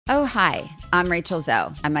Oh, hi, I'm Rachel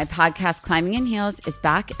Zoe, and my podcast, Climbing in Heels, is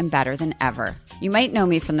back and better than ever. You might know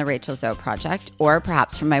me from the Rachel Zoe Project, or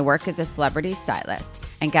perhaps from my work as a celebrity stylist.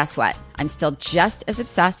 And guess what? I'm still just as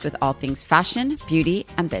obsessed with all things fashion, beauty,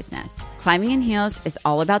 and business. Climbing in Heels is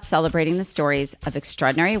all about celebrating the stories of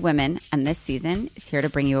extraordinary women, and this season is here to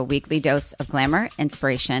bring you a weekly dose of glamour,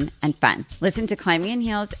 inspiration, and fun. Listen to Climbing in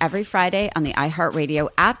Heels every Friday on the iHeartRadio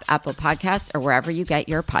app, Apple Podcasts, or wherever you get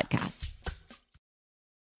your podcasts.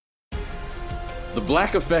 The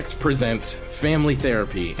Black Effect presents Family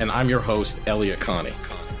Therapy, and I'm your host, Elliot Connie.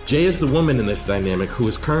 Jay is the woman in this dynamic who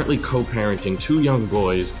is currently co-parenting 2 young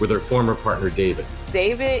boys with her former partner, David.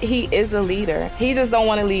 David, he is a leader. He just don't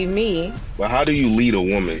want to leave me. But how do you lead a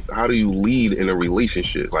woman? How do you lead in a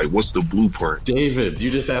relationship? Like, what's the blueprint? David,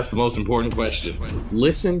 you just asked the most important question.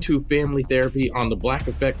 Listen to Family Therapy on the Black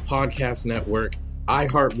Effect Podcast Network,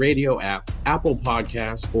 iHeartRadio app, Apple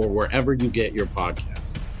Podcasts, or wherever you get your podcasts.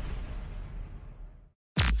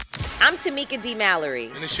 I'm Tamika D. Mallory.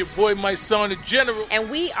 And it's your boy, my son, the General. And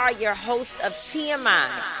we are your hosts of TMI.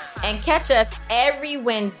 And catch us every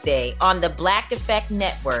Wednesday on the Black Effect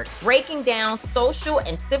Network, breaking down social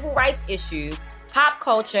and civil rights issues, pop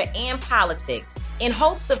culture, and politics in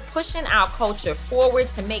hopes of pushing our culture forward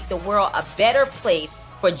to make the world a better place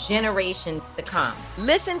for generations to come.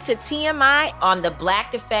 Listen to TMI on the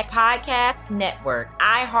Black Effect Podcast Network,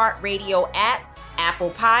 iHeartRadio app,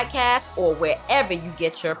 Apple Podcasts, or wherever you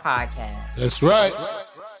get your podcasts. That's right.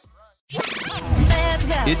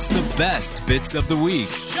 It's the best bits of the week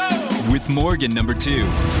with Morgan number 2.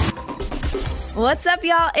 What's up,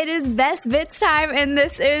 y'all? It is Best Bits time, and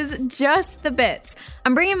this is Just the Bits.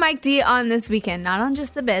 I'm bringing Mike D on this weekend, not on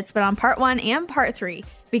Just the Bits, but on part 1 and part 3,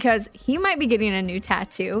 because he might be getting a new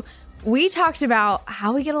tattoo. We talked about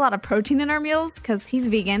how we get a lot of protein in our meals because he's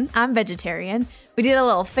vegan, I'm vegetarian. We did a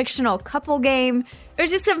little fictional couple game. It was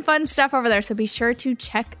just some fun stuff over there, so be sure to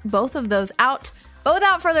check both of those out. But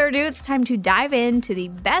without further ado, it's time to dive into the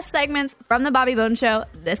best segments from the Bobby Bones Show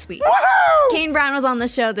this week. Woohoo! Kane Brown was on the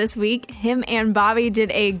show this week. Him and Bobby did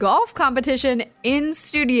a golf competition in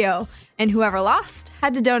studio, and whoever lost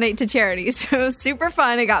had to donate to charity. So it was super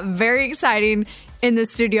fun. It got very exciting in the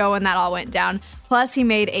studio when that all went down. Plus, he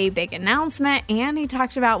made a big announcement, and he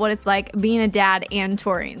talked about what it's like being a dad and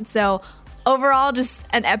touring. So overall, just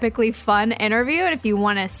an epically fun interview. And if you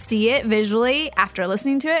want to see it visually after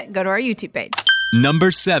listening to it, go to our YouTube page.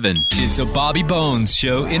 Number 7. It's a Bobby Bones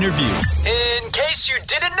Show interview. In case you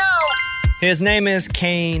didn't know, his name is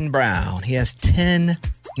Kane Brown. He has 10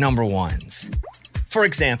 number ones. For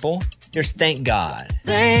example, here's Thank God.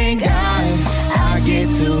 Thank God I get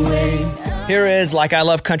to wait. Here is Like I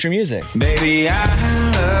Love Country Music. Baby,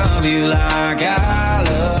 I love you like I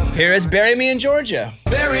love. Here is Bury Me in Georgia.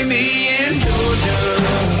 Bury me in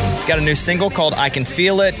Georgia. He's got a new single called I Can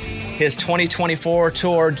Feel It. His 2024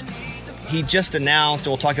 tour, he just announced,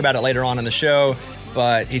 we'll talk about it later on in the show,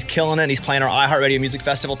 but he's killing it. He's playing our iHeartRadio Music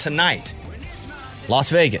Festival tonight. Las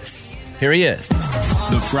Vegas. Here he is.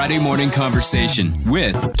 The Friday Morning Conversation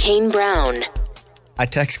with Kane Brown. I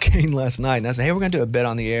texted Kane last night and I said, hey, we're going to do a bit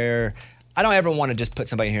on the air. I don't ever want to just put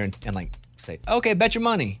somebody here and like say, okay, bet your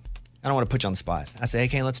money. I don't want to put you on the spot. I say, hey,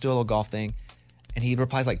 Kane, let's do a little golf thing. And he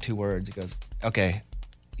replies like 2 words. He goes, okay,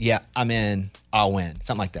 yeah, I'm in. I'll win.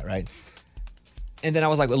 Something like that, right? And then I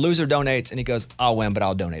was like, well, loser donates. And he goes, I'll win, but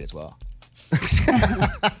I'll donate as well.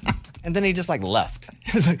 And then he just like left.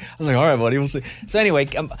 I was like, all right, buddy, we'll see. So anyway,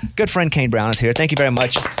 good friend Kane Brown is here. Thank you very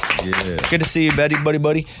much. Yeah. Good to see you, buddy.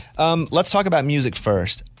 Let's talk about music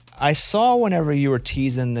first. I saw whenever you were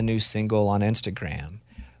teasing the new single on Instagram.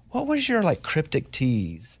 What was your like cryptic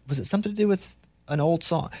tease? Was it something to do with an old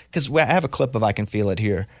song? Because I have a clip of I Can Feel It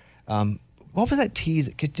here. What was that tease?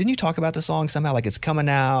 Didn't you talk about the song somehow? Like it's coming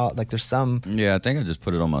out, like there's some... Yeah, I think I just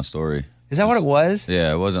put it on my story. Is that what it was?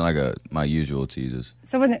 Yeah, it wasn't like my usual teases.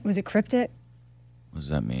 So was it cryptic? What does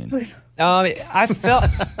that mean?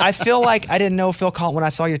 I feel like I didn't know Phil Collins, when I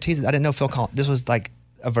saw your teases, I didn't know Phil Collins, this was like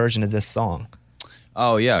a version of this song.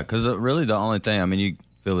 Oh, yeah, because really the only thing, I mean, you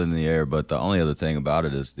feel it in the air, but the only other thing about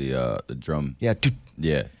it is the drum. Yeah.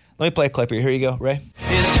 Yeah. Let me play a clip here. Here you go, Ray.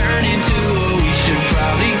 It's turning to we should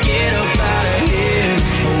probably get up out of here.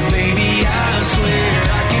 Oh, baby, I swear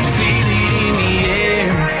I can feel it in the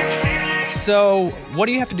air. So what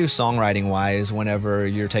do you have to do songwriting-wise whenever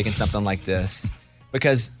you're taking something like this?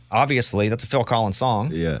 Because obviously that's a Phil Collins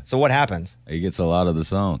song. Yeah. So what happens? He gets a lot of the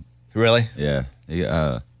song. Really? Yeah.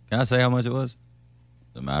 Can I say how much it was?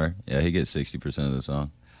 Doesn't matter. Yeah, he gets 60% of the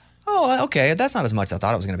song. Oh, okay. That's not as much as I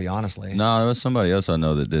thought it was going to be, honestly. No, there was somebody else I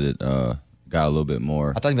know that did it, got a little bit more.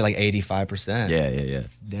 I thought it'd be like 85%. Yeah.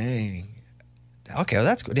 Dang. Okay, well,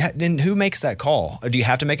 that's good. Then who makes that call? Or do you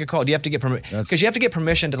have to make a call? Do you have to get permission? Because you have to get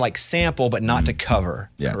permission to like sample, but not to cover.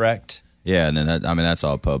 Yeah. Correct. Yeah, and then that's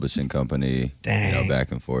all publishing company. Dang.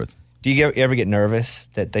 Back and forth. Do you ever get nervous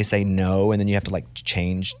that they say no, and then you have to like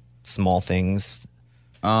change small things?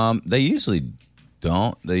 They usually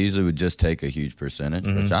don't. They usually would just take a huge percentage,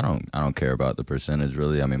 which I don't care about the percentage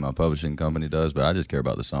really. I mean, my publishing company does, but I just care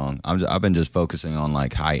about the song. I've been just focusing on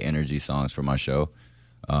like high energy songs for my show.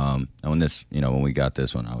 And when we got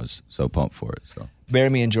this one, I was so pumped for it. So Bury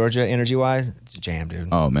Me in Georgia, energy wise, it's a jam, dude.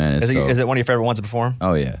 Oh man, is it one of your favorite ones to perform?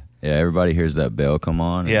 Oh yeah. Everybody hears that bell come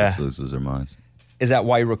on and Yeah. just loses their minds. Is that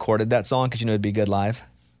why you recorded that song? Because you know it'd be good live?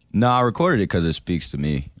 No, I recorded it because it speaks to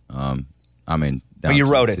me. But you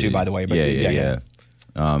wrote it too, by the way. But yeah.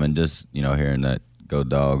 And just hearing that "Go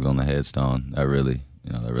Dogs" on the headstone, that really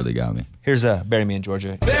got me. Here's "Bury Me in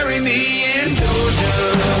Georgia." Bury me in Georgia.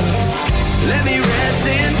 Let me rest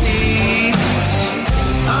in peace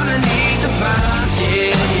underneath the pines.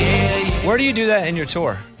 Yeah. Where do you do that in your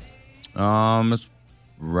tour? It's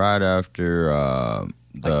right after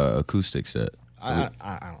the acoustic set. I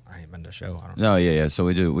ain't been to a show. I don't No, know. yeah. So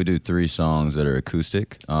we do 3 songs that are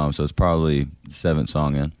acoustic. So it's probably 7th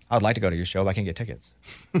song in. I'd like to go to your show, but I can't get tickets.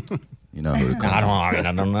 You know who to call. I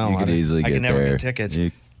don't know. You could easily I get can never there. get tickets.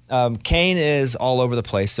 Kane is all over the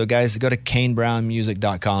place. So guys, go to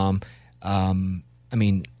KaneBrownMusic.com. I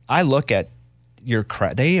mean, I look at your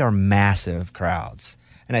crowd. They are massive crowds.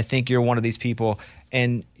 And I think you're one of these people,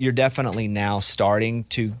 and you're definitely now starting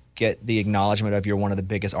to get the acknowledgement of you're one of the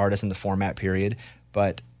biggest artists in the format, period.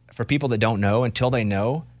 But for people that don't know, until they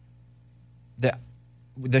know,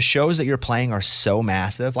 the shows that you're playing are so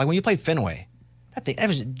massive. Like when you played Fenway, that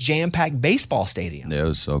was a jam-packed baseball stadium. Yeah, it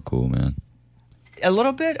was so cool, man. A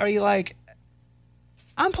little bit? Are you like,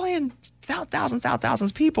 I'm playing thousands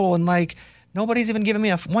of people, and like nobody's even giving me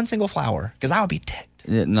one single flower? Because I would be ticked.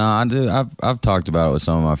 Yeah, no, I do. I've talked about it with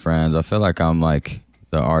some of my friends. I feel like I'm like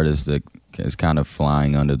the artist that is kind of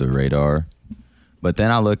flying under the radar. But then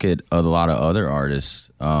I look at a lot of other artists,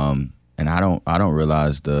 and I don't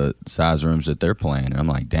realize the size rooms that they're playing, and I'm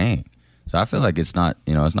like, dang. So I feel like it's not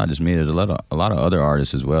just me. There's a lot of other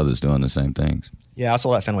artists as well that's doing the same things. Yeah, I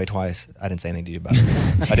sold at Fenway twice. I didn't say anything to you about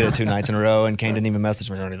it. I did it 2 nights in a row, and Kane didn't even message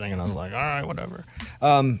me or anything, and I was like, all right, whatever.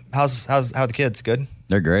 How are the kids? Good?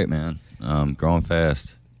 They're great, man. Growing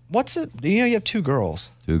fast. What's it? You have 2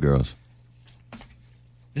 girls. 2 girls.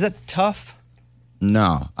 Is that tough?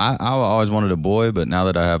 No, I always wanted a boy, but now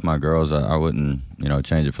that I have my girls, I wouldn't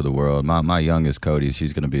change it for the world. My youngest, Cody,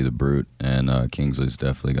 she's going to be the brute, and Kingsley's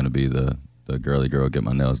definitely going to be the girly girl, get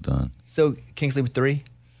my nails done. So Kingsley with 3?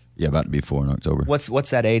 Yeah, about to be 4 in October. What's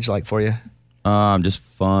that age like for you? Just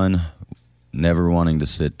fun, never wanting to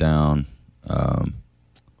sit down,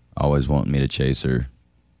 always wanting me to chase her,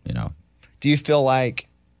 Do you feel like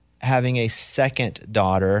having a second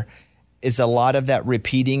daughter, is a lot of that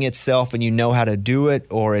repeating itself and you know how to do it,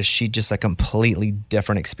 or is she just a completely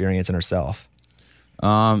different experience in herself?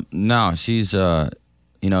 No, she's,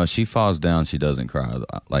 she falls down, she doesn't cry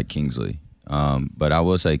like Kingsley. But I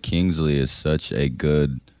will say Kingsley is such a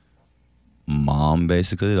good mom,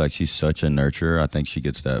 basically. Like, she's such a nurturer. I think she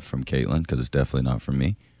gets that from Caitlin, because it's definitely not from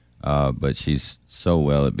me. But she's so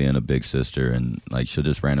well at being a big sister, and like she'll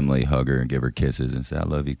just randomly hug her and give her kisses and say, I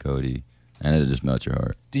love you, Cody. And it'll just melt your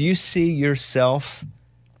heart. Do you see yourself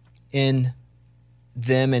in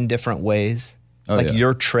them in different ways? Oh, like yeah.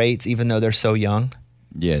 your traits, even though they're so young?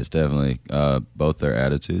 Yeah, it's definitely both their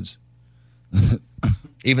attitudes.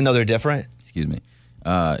 Even though they're different? Excuse me.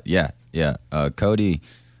 Yeah.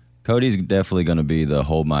 Cody's definitely going to be the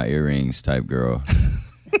hold my earrings type girl.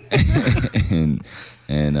 and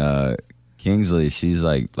Kingsley, she's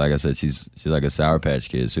like I said, she's like a Sour Patch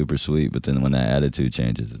Kid, super sweet, but then when that attitude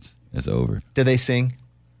changes, it's over. Do they sing?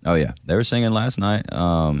 Oh yeah, they were singing last night.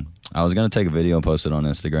 I was gonna take a video and post it on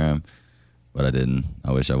Instagram, but I didn't.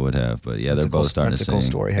 I wish I would have. But yeah, they're both starting to sing. That's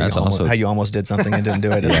a cool story. How you almost did something and didn't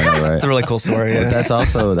do it. Yeah, right. It's a really cool story. Yeah. But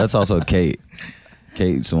that's also Kate.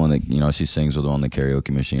 Kate's the one that she sings with on the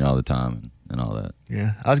karaoke machine all the time and all that.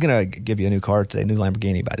 Yeah, I was gonna give you a new car today, new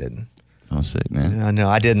Lamborghini, but I didn't. Oh, sick, man. Yeah, no,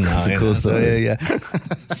 I didn't know. It's a cool story. So, yeah.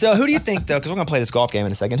 So who do you think, though, because we're going to play this golf game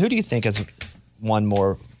in a second, who do you think has won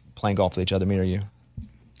more playing golf with each other, me or you?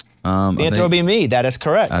 The answer would be me. That is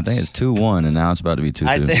correct. I think it's 2-1, and now it's about to be 2-2.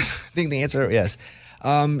 I think the answer, yes.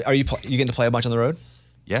 Are you getting to play a bunch on the road?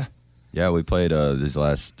 Yeah. Yeah, we played these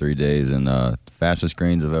last 3 days, and fastest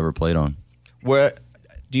greens I've ever played on. Where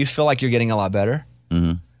do you feel like you're getting a lot better?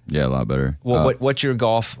 Mm-hmm. Yeah, a lot better. What's your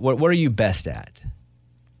golf? What are you best at?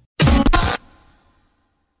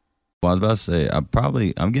 was about to say,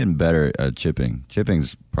 I'm getting better at chipping.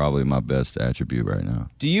 Chipping's probably my best attribute right now.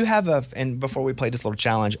 Do you have and before we play this little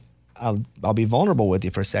challenge, I'll be vulnerable with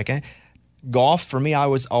you for a second. Golf, for me, I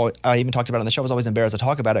even talked about it on the show, I was always embarrassed to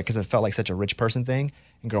talk about it because it felt like such a rich person thing.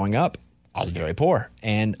 And growing up, I was very poor.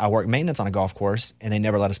 And I worked maintenance on a golf course, and they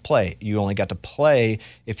never let us play. You only got to play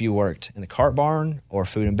if you worked in the cart barn or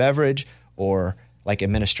food and beverage or like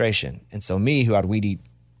administration. And so me, who I'd weed eat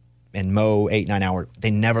and mow 8-9 hours, they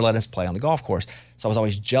never let us play on the golf course. So I was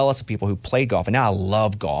always jealous of people who played golf. And now I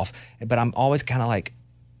love golf. But I'm always kind of like,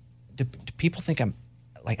 do people think I'm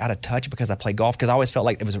like out of touch because I play golf? Because I always felt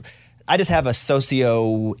like I just have a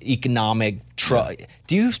socioeconomic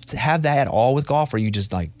Do you have that at all with golf, or are you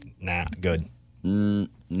just like, nah, good?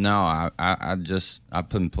 No, I've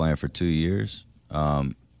been playing for 2 years,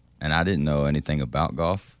 and I didn't know anything about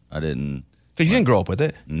golf. Because you didn't grow up with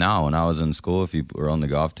it. No, when I was in school, if you were on the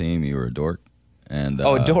golf team, you were a dork. And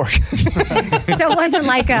a dork. So it wasn't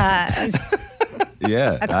like a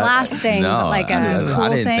class thing, but like a cool I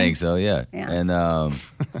didn't thing? think so. Yeah. And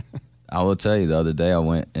I will tell you, the other day I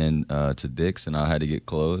went in to Dick's and I had to get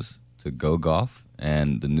clothes to go golf,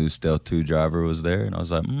 and the new Stealth 2 driver was there, and I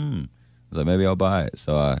was like, maybe I'll buy it.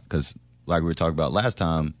 So, because like we were talking about last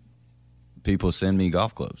time, people send me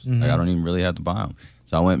golf clubs. Mm-hmm. Like I don't even really have to buy them.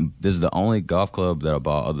 So I went. This is the only golf club that I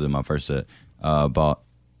bought other than my first set. Bought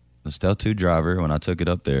the Stealth 2 driver. When I took it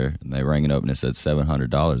up there, and they rang it up and it said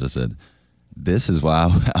 $700. I said, "This is why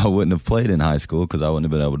I wouldn't have played in high school, because I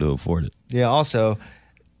wouldn't have been able to afford it." Yeah. Also,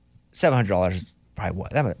 $700 is probably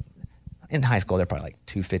what in high school they're probably like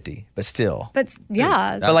 $250, but still. But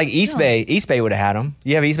yeah. But like East Bay would have had them.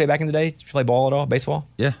 You have East Bay back in the day? Did you play ball at all? Baseball?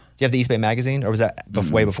 Yeah. Do you have the East Bay magazine, or was that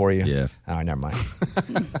way before you? Yeah. All right, never mind.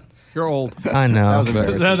 You're old. I know.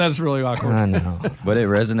 That's really awkward. I know. But it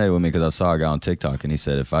resonated with me because I saw a guy on TikTok and he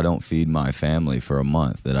said, if I don't feed my family for a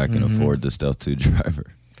month, that I can afford the Stealth 2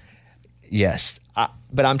 driver. Yes.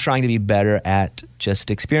 But I'm trying to be better at just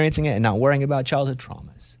experiencing it and not worrying about childhood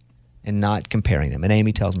traumas and not comparing them. And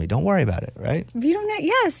Amy tells me, don't worry about it, right? If you don't know,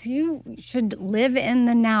 yes, you should live in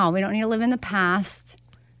the now. We don't need to live in the past.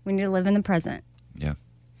 We need to live in the present. Yeah.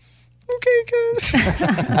 Okay, guys.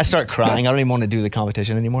 I start crying. I don't even want to do the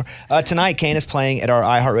competition anymore. Tonight, Kane is playing at our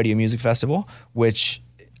iHeartRadio Music Festival, which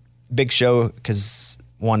big show because,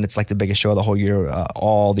 one, it's like the biggest show of the whole year.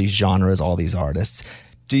 All these genres, all these artists.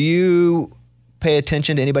 Do you pay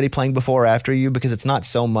attention to anybody playing before or after you? Because it's not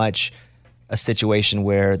so much a situation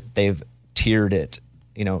where they've tiered it,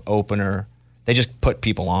 opener. They just put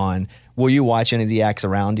people on. Will you watch any of the acts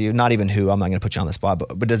around you? Not even who. I'm not going to put you on the spot.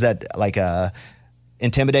 But does that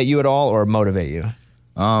intimidate you at all or motivate you?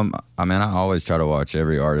 I always try to watch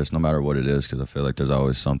every artist, no matter what it is, because I feel like there's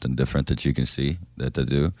always something different that you can see that they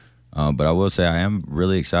do. But I will say I am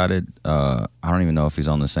really excited. I don't even know if he's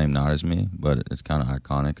on the same night as me, but it's kind of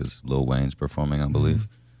iconic because Lil Wayne's performing, I believe.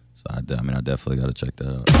 So I definitely got to check that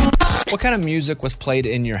out. What kind of music was played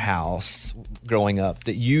in your house growing up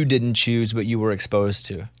that you didn't choose but you were exposed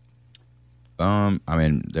to?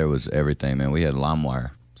 There was everything, man. We had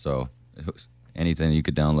LimeWire, so it was anything you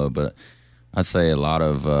could download. But I'd say a lot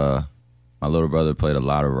of my little brother played a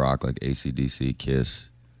lot of rock, like AC/DC, Kiss.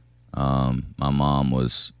 My mom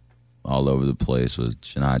was all over the place with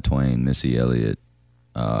Shania Twain, Missy Elliott,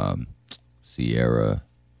 Sierra.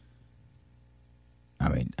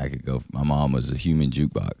 I could go. My mom was a human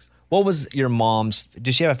jukebox. What was your mom's?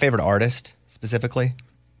 Did she have a favorite artist specifically?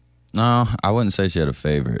 No, I wouldn't say she had a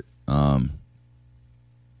favorite.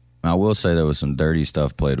 I will say there was some dirty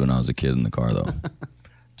stuff played when I was a kid in the car, though.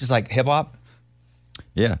 Just like hip hop?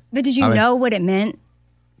 Yeah. But did you know what it meant?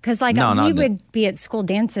 Because we would be at school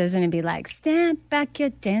dances and it'd be like, stand back, you're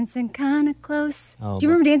dancing kind of close. Do you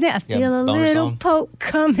remember dancing? I feel a little song. poke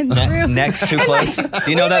coming through. Next too close. Do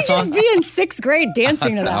you know that song? Just be in 6th grade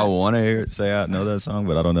dancing to that. I want to hear it say I know that song,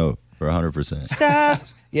 but I don't know for 100%. Stop.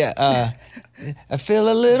 Yeah. I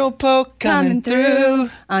feel a little poke coming through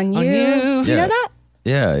on you. Do you know that?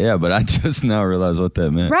 Yeah, but I just now realized what that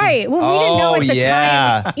meant. Right. Well, we didn't know at the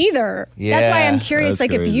time either. Yeah. That's why I'm curious,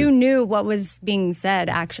 That's if crazy. you knew what was being said,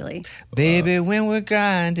 actually. Baby, when we're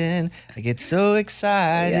grinding, I get so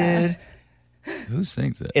excited. Who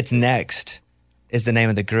sings that? It's Next is the name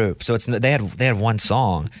of the group. So they had one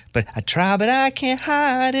song, but I try, but I can't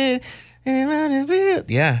hide it. Yeah, Mm-hmm.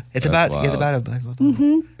 Yeah, It's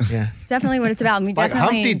definitely what it's about. We Like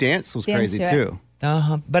definitely Humpty Dance was danced crazy to it. too.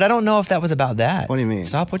 But I don't know if that was about that. What do you mean?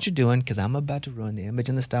 Stop what you're doing, because I'm about to ruin the image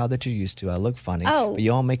and the style that you're used to. I look funny, Oh. but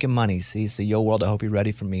you all making money. See, so yo world, I hope you're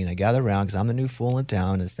ready for me. And I gather around because I'm the new fool in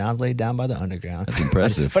town. And it sounds laid down by the underground. That's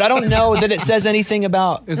impressive. But I don't know that it says anything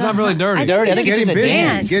about. It's not really dirty. Dirty. I think it's just a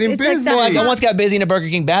dance. Getting busy. So like I once got busy in a Burger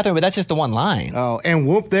King bathroom, but that's just the one line. Oh, and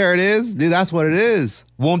whoop, there it is, dude. That's what it is.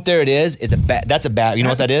 Whoop, there it is. Is a bad. That's a bad. You know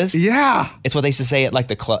what that is? Yeah. It's what they used to say at like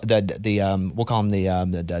the club. We'll call them the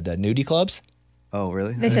nudie clubs. Oh,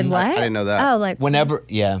 really? They said what? I didn't know that. Oh, like Whenever,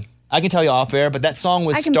 yeah. I can tell you off air, but that song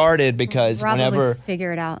was I can started because probably whenever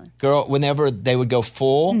figure it out. whenever they would go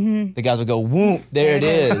full, the guys would go, whoop, there it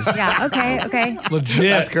is. Yeah. Okay. Legit.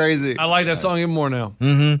 That's crazy. I like that song even more now.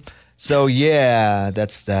 So yeah,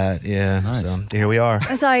 that's that. Yeah. Nice. So here we are.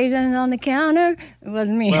 I saw you done on the counter. It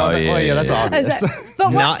wasn't me. Well, yeah, that's obvious.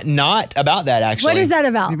 But what, Not about that actually. what is that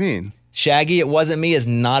about? What do you mean? Shaggy, it wasn't me is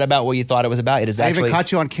not about what you thought it was about. It is I actually even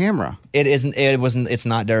caught you on camera. it isn't it wasn't it's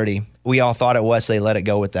not dirty. We all thought it was, so they let it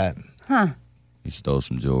go with that. Huh. You stole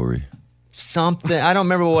some jewelry. Something I don't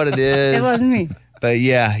remember what it is. It wasn't me. But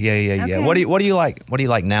yeah. Okay. What do you like? What do you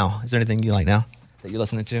like now? Is there anything you like now that you're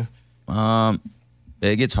listening to?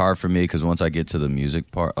 It gets hard for me because once I get to the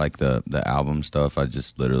music part, like the album stuff, I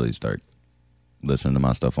just literally start listening to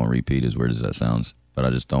my stuff on repeat, as weird as that sounds. But I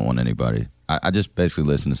just don't want anybody. I just basically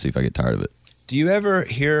listen to see if I get tired of it. Do you ever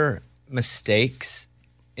hear mistakes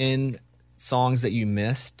in songs that you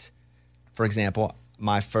missed? For example,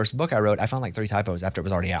 my first book I wrote, I found like 3 typos after it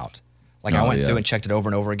was already out. Like I went through and checked it over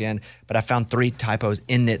and over again, but I found 3 typos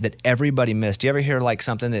in it that everybody missed. Do you ever hear like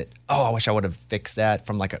something that, I wish I would have fixed that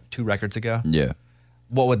from like 2 records ago? Yeah.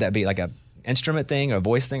 What would that be? Like a instrument thing or a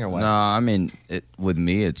voice thing or what? No, I mean, with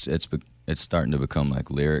me, it's starting to become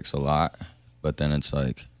like lyrics a lot, but then it's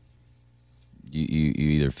like you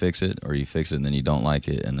either fix it or you fix it and then you don't like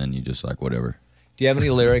it and then you just like whatever. Do you have any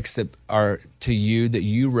lyrics that are to you that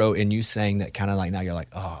you wrote and you sang that kind of like now you're like,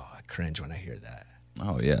 oh, I cringe when I hear that?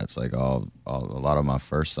 Oh yeah, it's like a lot of my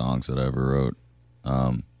first songs that I ever wrote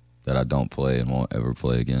that I don't play and won't ever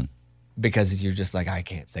play again. Because you're just like, I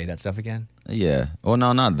can't say that stuff again? Yeah. Well,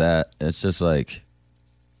 no, not that. It's just like,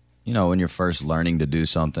 when you're first learning to do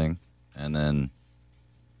something and then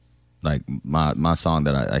like my song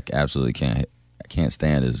that I absolutely can't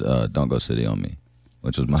stand is Don't Go City on Me,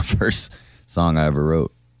 which was my first song I ever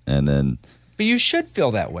wrote. And then But you should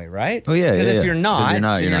feel that way, right? Oh yeah, Because yeah. if you're not,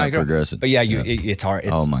 you're not progressing. But yeah, it's hard.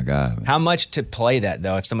 Oh my God. Man. How much to play that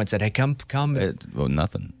though? If someone said, "Hey, come," well,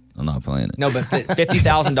 nothing. I'm not playing it. No, but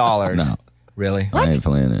 $50,000. No, really? I ain't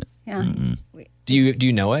playing it. Yeah. Do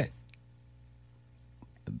you know it?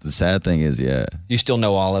 The sad thing is, yeah. You still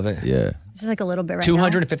know all of it? Yeah. Just like a little bit right now.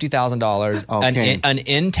 $250,000. Okay. An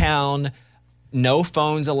in-town, no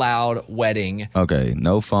phones allowed wedding. Okay,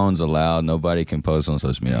 no phones allowed. Nobody can post on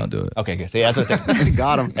social media. I'll do it. Okay, good. See, that's what they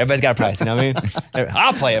got him. Everybody's got a price, you know what I mean?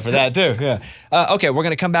 I'll play it for that too. Yeah. Okay, we're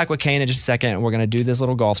gonna come back with Kane in just a second. We're gonna do this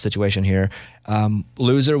little golf situation here.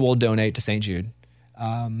 Loser will donate to St. Jude.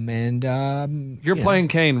 You're playing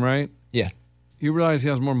Kane, right? Yeah. You realize he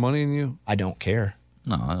has more money than you? I don't care.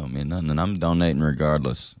 No, I don't mean nothing. I'm donating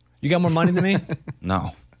regardless. You got more money than me?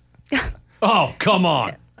 No. Oh, come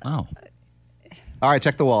on. No. All right,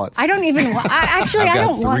 check the wallets. I don't even. I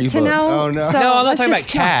don't want to know. Oh no. So No, I'm not let's talking about just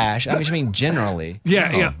cash. I just mean generally.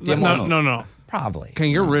 Yeah, yeah. Do you have more? No. Probably.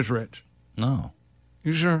 Kane, you're rich. No.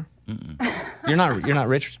 You sure? You're not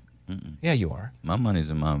rich? Yeah, you are. My money's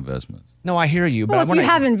in my investments. No, I hear you. But Well, if you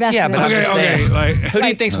have investments. Yeah, but I'm just saying. Like, Who do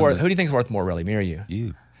you think's worth more, really, me or you?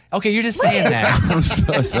 You. Okay, you're just saying that. I'm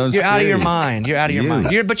so You're out of your serious. mind. You're out of your You.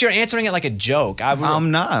 mind. But you're answering it like a joke.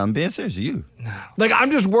 I'm not. I'm being serious. You. like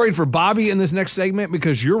I'm just worried for Bobby in this next segment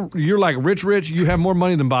because you're like rich. You have more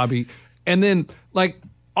money than Bobby, and then like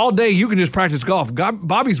all day you can just practice golf.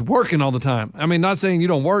 Bobby's working all the time. I mean, not saying you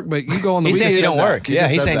don't work, but you go on the He's saying weekends. you don't work. You Yeah,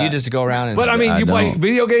 just he's said saying that. you just go around and. But I mean, you play don't.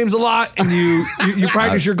 video games a lot, and you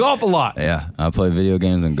practice your golf a lot. Yeah, I play video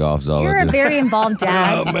games and golf's all You're I a do. very involved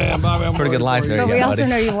dad. Oh man, Bobby, I'm Pretty good worried life for there. you. But you we go, also buddy.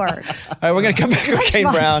 know you work. All right, we're going to come back with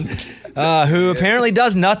Kane Brown, who apparently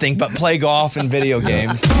does nothing but play golf and video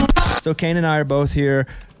games. So Kane and I are both here.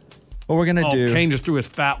 What we're going to do. Kane just threw his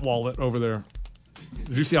fat wallet over there.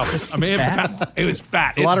 Did you see how? I mean, it was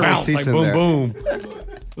fat. a lot of bounced, receipts like, in boom, there. boom.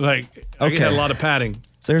 Like I Okay. had a lot of padding.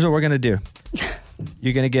 So here's what we're going to do.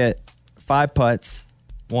 You're going to get 5 putts.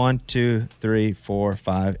 1, 2, 3, 4,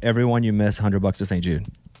 5. Every one you miss, $100 to St. Jude.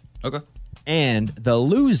 Okay. And the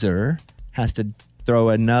loser has to throw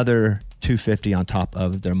another $250 on top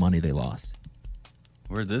of their money they lost.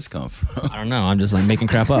 Where'd this come from? I don't know. I'm just like making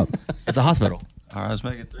crap up. It's a hospital. All right, let's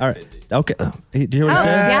make it All right. Okay. Do you hear what he Oh,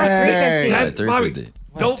 said? yeah, 350. All Hey, right, Bobby, 350.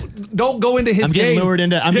 Don't go into his I'm getting games. lured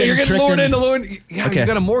into. You're getting lured into. Yeah, Okay. you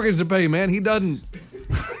got a mortgage to pay, man. He doesn't.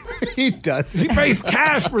 He does. He pays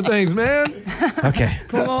cash for things, man. Okay.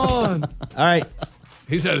 Come on. All right.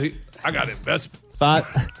 He says, I got investments. But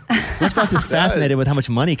Lunchbox is fascinated with how much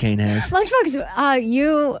money Kane has. Lunchbox,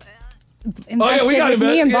 you invested Oh, yeah, we got with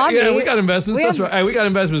me and Bobby. Yeah, we got investments. That's right. Hey, we got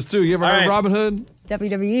investments too. You ever heard of Robinhood?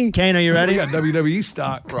 WWE. Kane, are you ready? We got WWE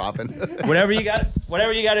stock. Robin. Whatever you got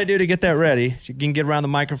to do to get that ready. You can get around the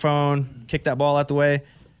microphone, kick that ball out the way.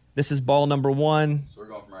 This is ball number 1.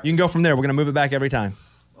 You can go from there. We're going to move it back every time.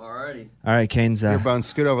 Alrighty. All right, Kane's. Your Bones,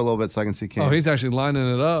 scoot over a little bit so I can see Kane. Oh, he's actually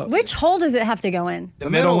lining it up. Which hole does it have to go in? The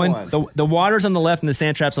middle one. The water's on the left and the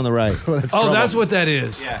sand trap's on the right. Oh, that's what that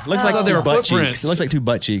is. Yeah. Looks like they two were butt footprints. cheeks. It looks like 2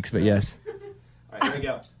 butt cheeks, but yes. All right, here we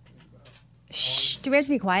go. Shh. Do we have to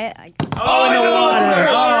be quiet? Oh, in the water.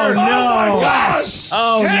 Oh, no. Oh, my gosh.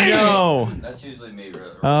 Oh, Kane. no. That's usually me.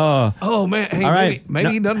 Oh. Oh, man. Hey, All right. maybe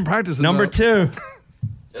he doesn't practice enough. Number 2.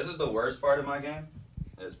 This is the worst part of my game.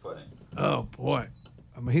 Is putting. Oh, boy.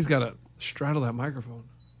 I mean, he's got to straddle that microphone.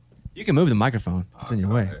 You can move the microphone. It's in your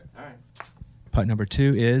way. All right. Putt number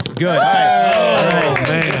 2 is good. All right. Oh,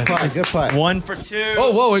 man. Good putt. 1 for 2.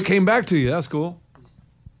 Oh, whoa. It came back to you. That's cool.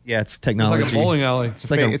 Yeah, it's technology. It's like a bowling alley. It's a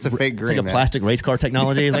fake It's green. like a man. plastic race car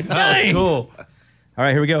technology. It's like, That's dang. cool. All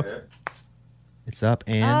right, here we go. It's up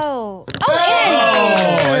and Oh.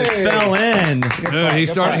 it fell in. Dude, he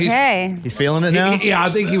started. Okay. He's feeling it now. Yeah,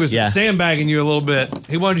 I think he was Yeah. sandbagging you a little bit.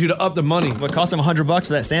 He wanted you to up the money. Well, it cost him $100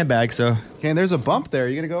 for that sandbag. So Kane, there's a bump there.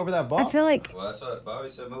 You gonna go over that I bump? feel like Well, that's what Bobby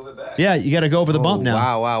said. Move it back. yeah, you got to go over the bump now.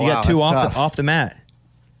 wow, You got wow, 2 that's off tough. off the mat.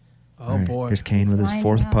 Oh, All right, boy. Here's Kane with his lining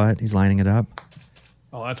 4th up. putt. He's lining it up.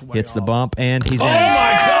 Oh, that's way Hits the off. bump and he's in. Oh, my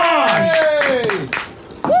gosh. Hey!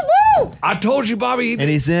 woo. I told you, Bobby. And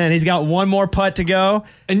he's in. He's got 1 more putt to go.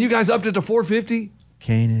 And you guys upped it to 450?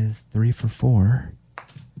 Kane is 3 for 4.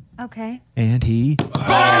 Okay. And he.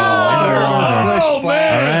 Oh,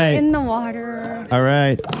 man. All right. In the water. All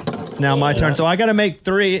right. It's now my turn. So I got to make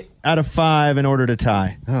 3 out of 5 in order to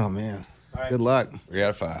tie. Oh man. Good luck. 3 out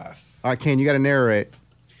of 5. All right, Kane, you got to narrate.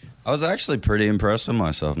 I was actually pretty impressed with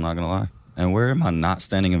myself. I'm not gonna lie. And where am I not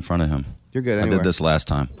standing in front of him? You're good I anywhere. did this last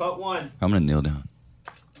time. Putt 1. I'm gonna kneel down.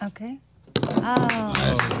 Okay. Oh.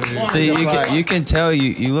 Nice. See, you can tell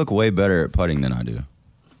you look way better at putting than I do.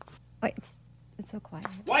 Wait, it's so quiet.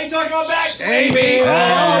 Why are you talking about backswing? Amy! He's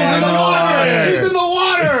in the water! He's in the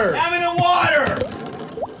water! I'm in the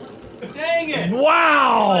water. Dang it.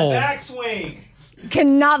 Wow. Backswing.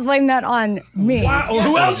 Cannot blame that on me. Wow.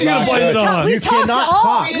 Who else are you going to blame it on? We You talked cannot all.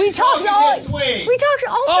 talk. We talked all. Swing. We talked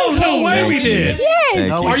all. Oh, no Kane. way we did. Yes. Thank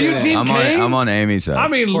No, you. we Are you didn't. Team Kane? I'm on Amy's side. I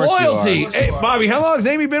mean, course you loyalty. are. Hey, Bobby, how long has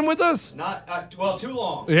Amy been with us? Not well, too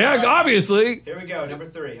long. Yeah, obviously. Here we go. Number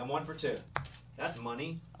 3. I'm 1 for 2. That's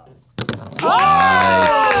money. Good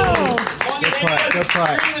putt. Good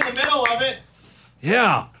putt. In the middle of it.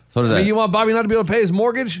 Yeah. So does I mean, that. you want Bobby not to be able to pay his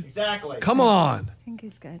mortgage? Exactly. Come on. I think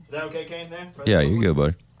he's good. Is that okay, Kane? There. Yeah, you're good,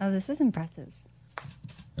 buddy. Oh, this is impressive.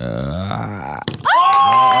 That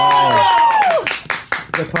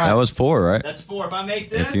Good putt. was 4, right? That's 4. If I make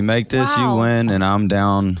this, If you make this, Wow. you win, and I'm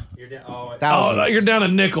down you're down. Oh, Oh, you're down a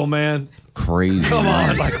nickel, man. crazy. Come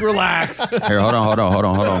on, like, relax. Here, hold on.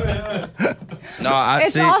 No, I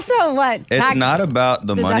It's see. also what? It's tax not about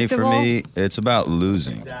the money for deductible? me. It's about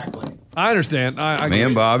losing. exactly. I understand. I Me get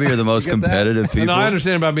and it. Bobby are the most You get that? competitive people. No, I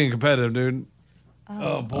understand about being competitive, dude.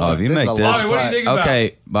 Oh, boy. Oh, if you This is make a this, lot. Bobby, what do you think about it?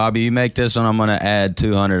 okay, Bobby, you make this one. I'm gonna add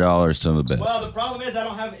 $200 to the bet. Well, the problem is I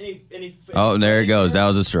don't have any. Oh, there it goes. That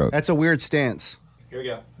was a stroke. That's a weird stance. Here we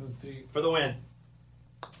go. For the win.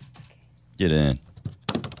 Get in.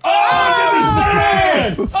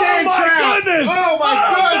 Sand! Sand my trap! goodness! Oh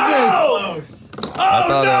my goodness! Close. I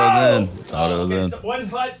thought that was in. Thought it was in. One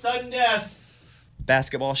putt, sudden death.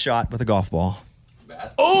 Basketball shot with a golf ball.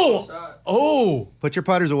 Oh! Oh! Put your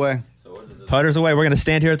putters away. Putters away. We're going to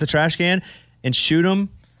stand here at the trash can and shoot them.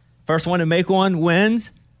 First one to make one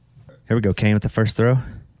wins. Here we go. Kane with the first throw.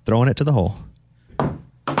 Throwing it to the hole.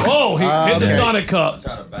 Oh, he hit the okay. Sonic Cup.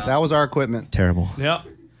 That was our equipment. Terrible. Yep.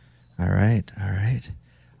 All right.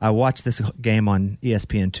 I watched this game on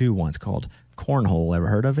ESPN2 once called Cornhole. Ever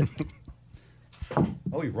heard of it?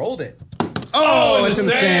 Oh, he rolled it. Oh, It's in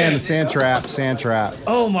the sand. Sand trap. Sand trap.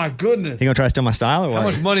 Oh, my goodness. You gonna try to steal my style or How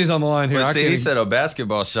what? much money's on the line here? But I see, can't he even- said a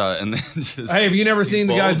basketball shot, and then just. Hey, have you never seen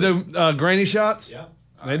the guys bowled do granny shots? Yeah.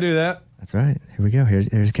 They do that. That's right. Here we go.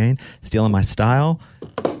 Here's Kane stealing my style.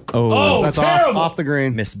 Oh, That's terrible. off the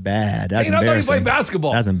green. Miss bad. That's Hey, I thought you embarrassing. played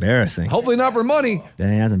basketball. That's embarrassing. Hopefully not for money.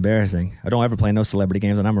 Dang, that's embarrassing. I don't ever play no celebrity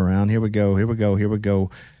games when I'm around. Here we go.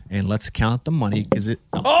 And let's count the money because it.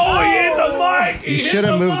 Oh, he hit the mic. You should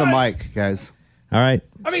have moved the mic, guys. All right.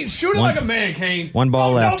 I mean, shoot it One- like a man, Kane. One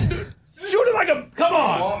ball left. Shoot it like a. Come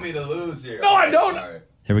on. You want me to lose here? No, I don't.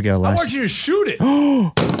 Here we go. I Last. want you to shoot it.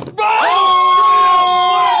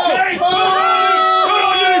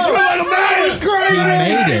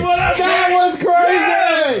 That was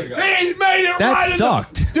crazy. He made it That right.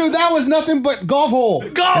 sucked. Dude, that was nothing but golf hole.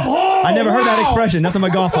 Golf hole. I never heard that Wow. expression. Nothing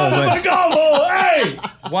but golf hole. Nothing but But golf hole. Hey.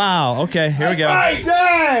 wow. Okay. Here we go. Right.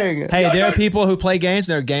 Dang. Hey, there are people who play games.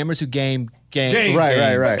 There are gamers who game. Game.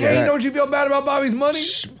 Right. Kane, don't you feel bad about Bobby's money?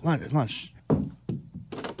 Lunch.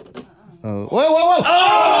 Oh, whoa. Oh,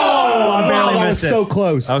 I barely that missed was it. so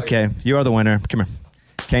close. Okay, you are the winner. Come here,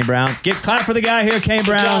 Kane Brown. Get clap for the guy here, Kane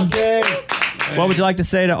Brown. What would you like to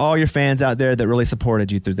say to all your fans out there that really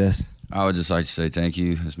supported you through this? I would just like to say thank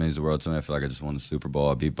you. This means the world to me. I feel like I just won the Super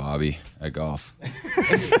Bowl. I beat Bobby at golf.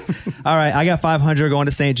 All right, I got 500 going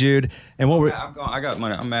to St. Jude, and what we're I got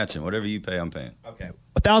money. I'm matching. Whatever you pay, I'm paying. Okay.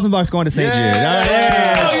 $1,000 going to St. Jude. All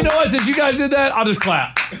right, Oh, you know what? Since you guys did that, I'll just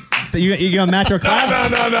clap. You gonna match our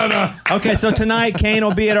claps? No. Okay, so tonight Kane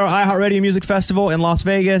will be at our iHeartRadio Music Festival in Las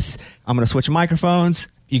Vegas. I'm gonna switch microphones.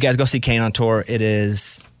 You guys go see Kane on tour. It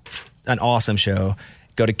is an awesome show.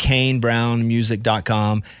 Go to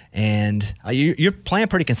KaneBrownMusic.com, and you're playing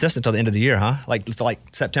pretty consistent till the end of the year, huh? Like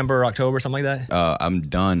September, October, something like that. I'm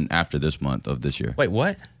done after this month of this year. Wait,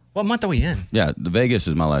 what? What month are we in? Yeah, the Vegas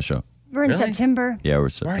is my last show. We're in Really? September. Yeah, we're We're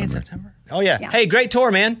September. already in September. Oh yeah. Hey, great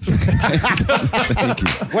tour, man.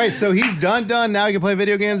 Wait, so he's done. Now he can play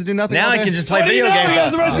video games and do nothing? Now all I day? can just play What do you video know? games. He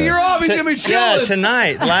has the rest of the year off. He's gonna be chilling. Yeah,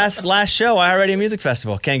 tonight, last show, iHeartRadio Music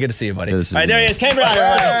Festival. Kane, good to see you, buddy. Good All to see right, you, there he man. is, Kane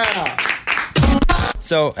Brown.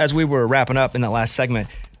 So as we were wrapping up in that last segment,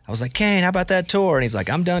 I was like, Kane, how about that tour? And he's like,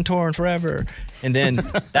 I'm done touring forever. And then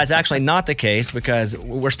that's actually not the case because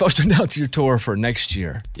we're supposed to announce your tour for next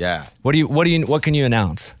year. Yeah. What can you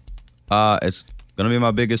announce? It's gonna be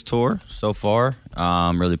my biggest tour so far.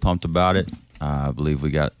 I'm really pumped about it. I believe we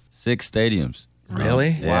got 6 stadiums. Really?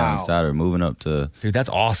 Yeah, I'm excited. We're moving up to. Dude, that's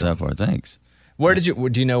awesome. That part. Thanks. Where did you?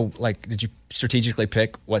 Do you know? Like, did you strategically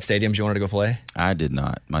pick what stadiums you wanted to go play? I did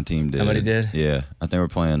not. My team did. Somebody did? Yeah, I think we're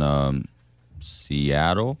playing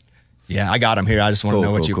Seattle. Yeah, I got them here. I just want to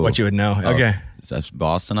know what you would know. Okay. That's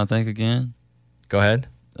Boston, I think, again. Go ahead.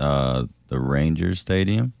 The Rangers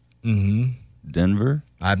Stadium. Mm-hmm. Denver.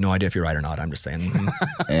 I have no idea if you're right or not. I'm just saying.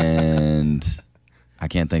 And I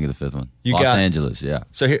can't think of the 5th one. Los Angeles, yeah.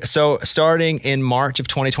 So starting in March of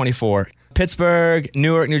 2024, Pittsburgh,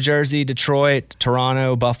 Newark, New Jersey, Detroit,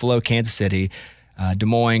 Toronto, Buffalo, Kansas City, Des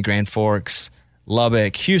Moines, Grand Forks,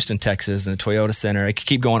 Lubbock, Houston, Texas, and the Toyota Center. It could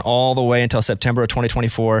keep going all the way until September of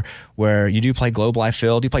 2024, where you do play Globe Life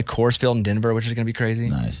Field. You play Coors Field in Denver, which is going to be crazy.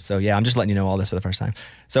 Nice. So yeah, I'm just letting you know all this for the first time.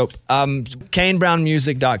 So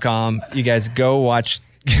KaneBrownMusic.com. You guys go watch.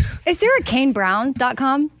 Is there a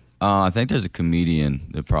KaneBrown.com? I think there's a comedian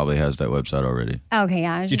that probably has that website already. Okay,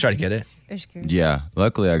 yeah. You try to get it? I was curious. Yeah.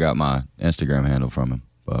 Luckily, I got my Instagram handle from him.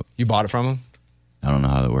 But You bought it from him? I don't know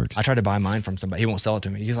how that works. I tried to buy mine from somebody. He won't sell it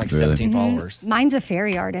to me. He's like Really? 17 followers. Mine's a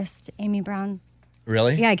fairy artist, Amy Brown.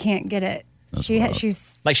 Really? Yeah, I can't get it.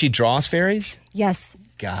 She's Like she draws fairies? yes.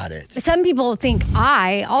 Got it. Some people think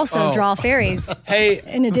I also Oh. draw fairies. Hey,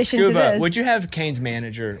 in addition Scuba, to this. would you have Kane's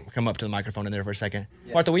manager come up to the microphone in there for a second?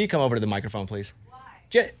 Martha, will you come over to the microphone, please? Why?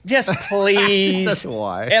 Just please. That's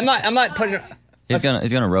why. Hey, I'm not putting. He's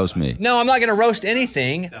gonna roast me. No, I'm not gonna roast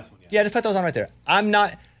anything. Yeah, just put those on right there. I'm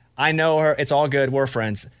not. I know her. It's all good. We're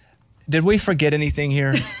friends. Did we forget anything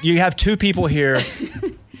here? You have 2 people here.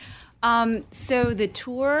 So the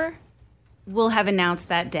tour will have announced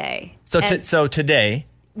that day. So And- so today.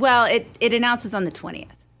 well, it announces on the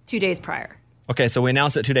 20th, 2 days prior. Okay, so we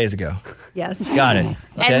announced it 2 days ago. Yes. Got it.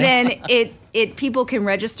 Okay. And then it people can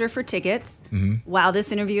register for tickets Mhm. while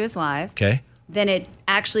this interview is live. Okay. Then it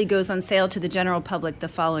actually goes on sale to the general public the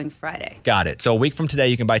following Friday. Got it. So a week from today,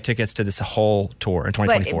 you can buy tickets to this whole tour in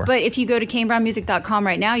 2024. But if you go to KaneBrownMusic.com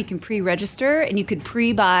right now, you can pre-register and you could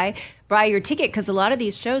buy your ticket because a lot of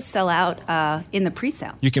these shows sell out in the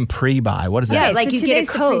pre-sale. you can pre-buy. What is that? Yeah, like so you get a today's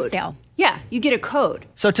the code. pre-sale. Yeah, you get a code.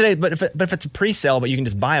 So today, but if it's a pre-sale, but you can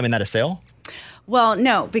just buy them, isn't that a sale? Well,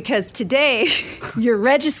 no, because today you're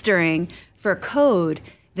registering for a code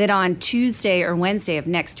that on Tuesday or Wednesday of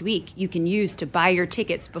next week you can use to buy your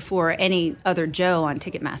tickets before any other Joe on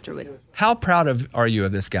Ticketmaster would. How proud are you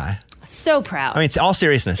of this guy? So proud. I mean, it's all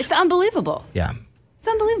seriousness. It's unbelievable. Yeah. It's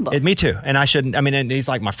unbelievable. Me too. And I shouldn't, I mean, and he's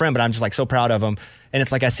like my friend, but I'm just like so proud of him. And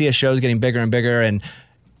it's like I see his shows getting bigger and bigger and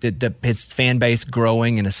his fan base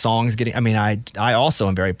growing and his songs getting, I mean, I also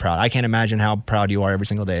am very proud. I can't imagine how proud you are every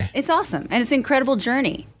single day. It's awesome. And it's an incredible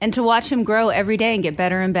journey. And to watch him grow every day and get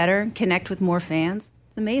better and better, connect with more fans,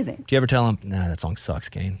 it's amazing. Do you ever tell him, nah, that song sucks,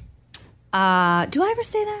 Kane? Do I ever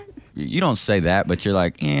say that? You don't say that, but you're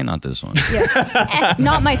like, not this one.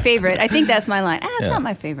 Not my favorite. I think that's my line. It's not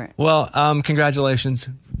my favorite. Well, congratulations.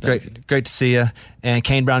 Great to see you. And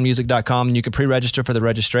KaneBrownMusic.com. And you can pre-register for the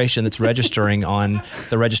registration that's registering on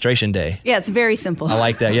the registration day. Yeah, it's very simple. I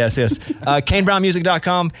like that. Yes.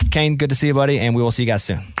 KaneBrownMusic.com. Kane, good to see you, buddy. And we will see you guys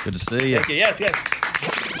soon. Good to see you. Thank you. Yes.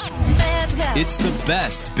 It's the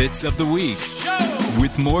best bits of the week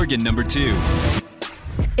with Morgan number 2.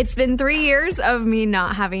 It's been 3 years of me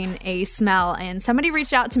not having a smell, and somebody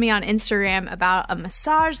reached out to me on Instagram about a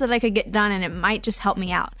massage that I could get done, and it might just help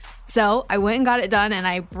me out. So I went and got it done, and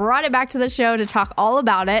I brought it back to the show to talk all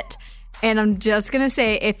about it. And I'm just going to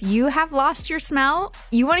say, if you have lost your smell,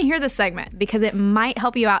 you want to hear this segment because it might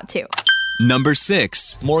help you out too. Number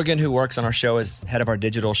 6. Morgan, who works on our show as head of our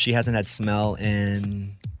digital, she hasn't had smell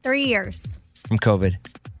in 3 years. From COVID.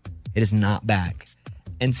 It is not back.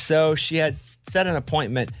 And so she had set an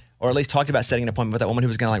appointment, or at least talked about setting an appointment with that woman who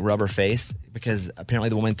was going to like rub her face, because apparently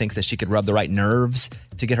the woman thinks that she could rub the right nerves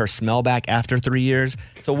to get her smell back after 3 years.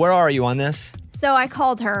 So where are you on this? So I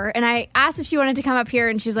called her and I asked if she wanted to come up here,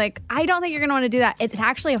 and she's like, I don't think you're going to want to do that. It's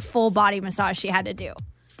actually a full body massage she had to do.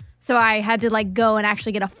 So I had to like go and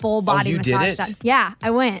actually get a full body massage done. Yeah,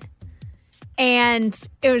 I went. And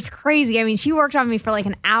it was crazy. I mean, she worked on me for like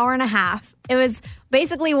an hour and a half. It was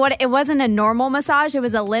basically it wasn't a normal massage. It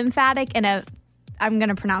was a lymphatic and I'm going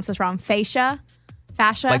to pronounce this wrong, fascia.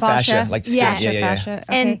 Like fascia, like skin. Yeah. Okay.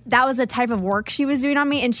 And that was the type of work she was doing on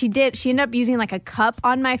me. And she ended up using like a cup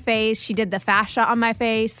on my face. She did the fascia on my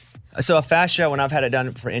face. So a fascia, when I've had it done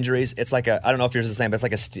for injuries, it's like I don't know if yours is the same, but it's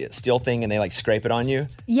like a steel thing and they like scrape it on you.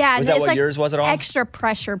 Yeah. Was that what like yours was at all? Extra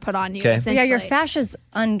pressure put on you, Okay. essentially. Yeah, your fascia's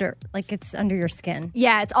it's under your skin.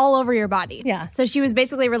 Yeah, it's all over your body. Yeah. So she was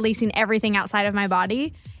basically releasing everything outside of my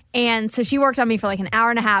body. And so she worked on me for like an hour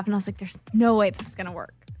and a half, and I was like, there's no way this is going to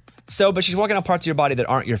work. So, but she's working on parts of your body that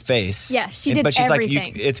aren't your face. Yeah, she did But she's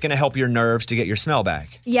everything. like, it's going to help your nerves to get your smell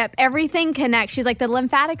back. Yep, everything connects. She's like, the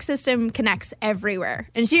lymphatic system connects everywhere.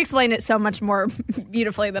 And she explained it so much more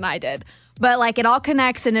beautifully than I did. But like, it all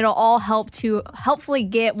connects, and it'll all help to helpfully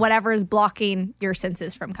get whatever is blocking your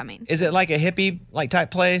senses from coming. Is it like a hippie like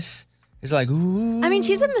type place? Is it like, ooh? I mean,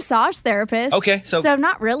 she's a massage therapist. Okay, so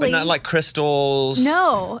not really. But not like crystals.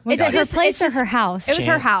 No. Was it her place or her house? It was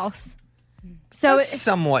her house. So That's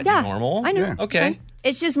somewhat normal. I know. Yeah. Okay.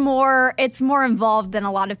 It's just more involved than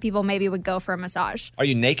a lot of people maybe would go for a massage. Are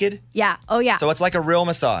you naked? Yeah. Oh, yeah. So it's like a real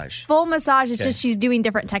massage. Full massage. It's Okay. just she's doing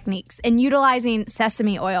different techniques and utilizing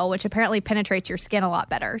sesame oil, which apparently penetrates your skin a lot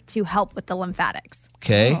better to help with the lymphatics.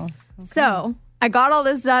 Okay. So I got all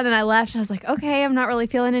this done and I left. And I was like, okay, I'm not really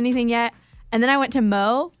feeling anything yet. And then I went to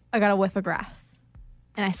mow. I got a whiff of grass.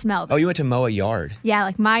 And I smelled it. Oh, you went to mow a yard. Yeah,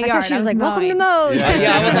 like my I yard. thought she was like, welcome to mowing. Moe's.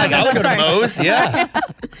 Yeah, I was like, I would go to Moe's. Yeah.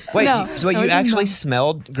 Wait, No, so I you was in actually Moe's.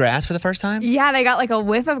 smelled grass for the first time? Yeah, and I got like a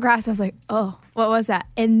whiff of grass. I was like, oh, what was that?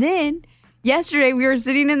 And then yesterday we were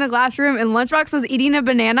sitting in the glass room and Lunchbox was eating a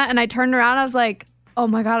banana, and I turned around. I was like, oh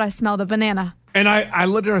my God, I smelled a banana. And I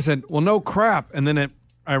looked at her and said, well, no crap. And then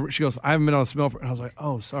she goes, I haven't been on a smell for, and I was like,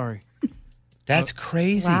 oh, sorry. That's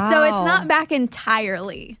crazy. So it's not back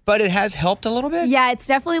entirely. But it has helped a little bit? Yeah, it's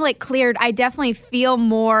definitely like cleared. I definitely feel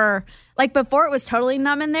more, like before it was totally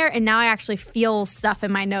numb in there, and now I actually feel stuff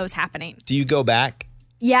in my nose happening. Do you go back?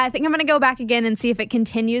 Yeah, I think I'm going to go back again and see if it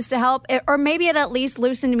continues to help. Or maybe it at least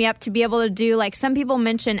loosened me up to be able to do, like some people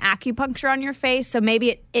mention acupuncture on your face. So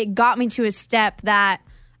maybe it got me to a step that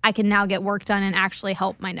I can now get work done and actually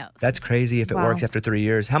help my nose. That's crazy if it Wow. works after 3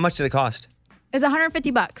 years. How much did it cost? It's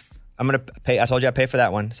 $150. I'm going to pay. I told you I pay for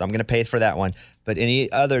that one, so I'm going to pay for that one. But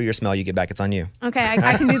any other your smell you get back, it's on you. Okay,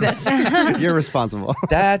 I can do this. You're responsible.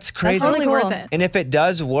 That's crazy. That's totally worth it. And if it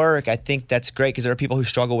does work, I think that's great because there are people who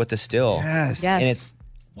struggle with this still. Yes. And it's,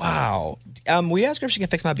 wow. Will you ask her if she can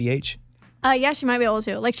fix my BH? Yeah, she might be able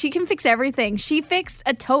to. Like, she can fix everything. She fixed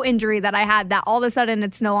a toe injury that I had that all of a sudden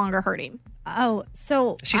it's no longer hurting. Oh,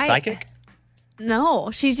 so She's psychic? No,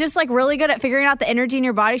 she's just like really good at figuring out the energy in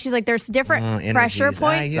your body. She's like, there's different pressure energies.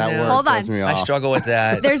 points. That word Hold throws on. me I off. struggle with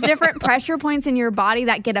that. There's different pressure points in your body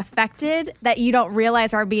that get affected that you don't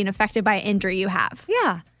realize are being affected by an injury you have.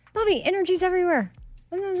 Yeah. Bobby, energy's everywhere.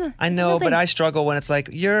 I know, but I struggle when it's like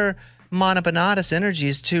your monoponatus energy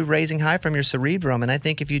is too raising high from your cerebrum. And I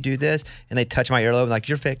think if you do this and they touch my earlobe, like,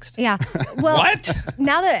 you're fixed. Yeah. Well, What?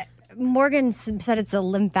 Now that Morgan said it's a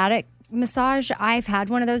lymphatic massage, I've had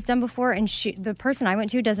one of those done before, and the person I went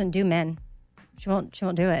to doesn't do men. She won't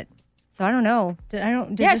do it. So I don't know.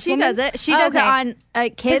 Yeah, she does it. She does it on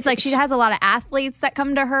kids. Like, she has a lot of athletes that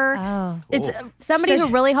come to her. Oh. It's somebody who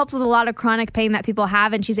really helps with a lot of chronic pain that people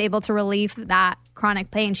have, and she's able to relieve that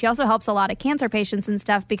chronic pain. She also helps a lot of cancer patients and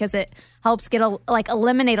stuff because it helps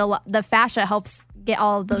eliminate the fascia, helps get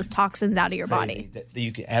all of those toxins out of your body.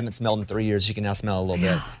 You haven't smelled in 3 years. You can now smell a little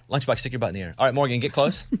bit. Lunchbox, stick your butt in the air. All right, Morgan, get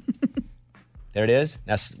close. There it is.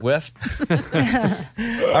 That's whiff.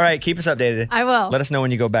 All right, keep us updated. I will. Let us know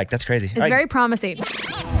when you go back. That's crazy. It's very promising.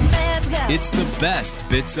 It's the best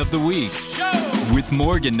bits of the week with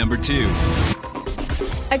Morgan number 2.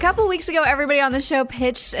 A couple weeks ago, everybody on the show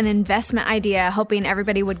pitched an investment idea, hoping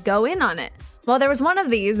everybody would go in on it. Well, there was one of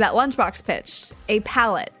these that Lunchbox pitched, a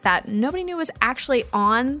pallet that nobody knew was actually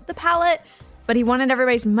on the pallet, but he wanted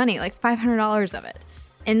everybody's money, like $500 of it.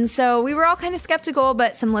 And so we were all kind of skeptical,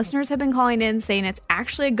 but some listeners have been calling in saying it's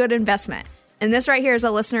actually a good investment. And this right here is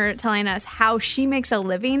a listener telling us how she makes a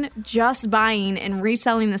living just buying and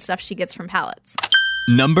reselling the stuff she gets from pallets.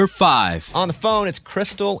 Number 5. On the phone, it's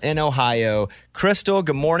Crystal in Ohio. Crystal,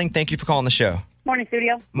 good morning. Thank you for calling the show. Morning,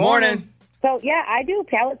 studio. Morning. So, yeah, I do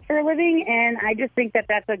pallets for a living, and I just think that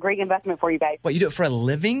that's a great investment for you guys. What, you do it for a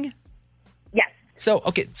living? Yes. So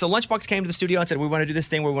Lunchbox came to the studio and said, we want to do this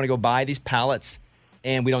thing where we want to go buy these pallets,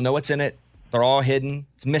 and we don't know what's in it. They're all hidden.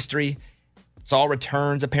 It's mystery. It's all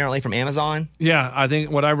returns, apparently, from Amazon. Yeah, I think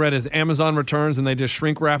what I read is Amazon returns, and they just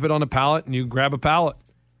shrink wrap it on a pallet, and you grab a pallet.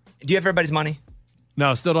 Do you have everybody's money?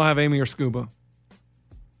 No, still don't have Amy or Scuba.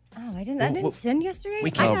 Oh, I didn't send yesterday? We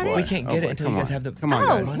can't get it until you guys have the. Come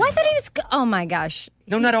on, guys. Well, I thought he was. Oh my gosh.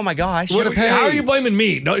 No, not oh my gosh. How are you blaming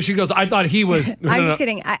me? No, she goes. I thought he was. I'm just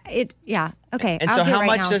kidding. Yeah. Okay. And I'll so, do it how right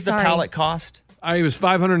much now. does the pallet cost? It was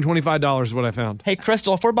 $525 is what I found. Hey,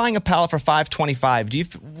 Crystal, if we're buying a pallet for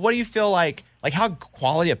 $525, what do you feel like? Like, how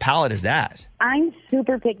quality a pallet is that? I'm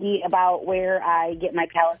super picky about where I get my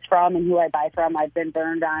pallets from and who I buy from. I've been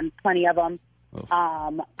burned on plenty of them.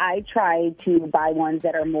 I try to buy ones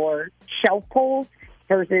that are more shelf pulls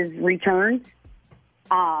versus returns.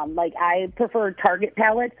 I prefer Target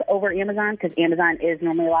pallets over Amazon because Amazon is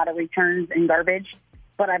normally a lot of returns and garbage.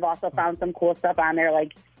 But I've also found some cool stuff on there.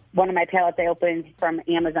 Like one of my pallets I opened from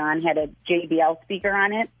Amazon had a JBL speaker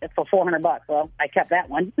on it for $400. Well, I kept that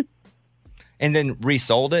one. And then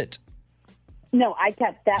resold it? No, I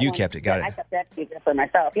kept that one. You kept it, got it. I kept that speaker for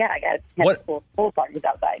myself. Yeah, I got it. Full parties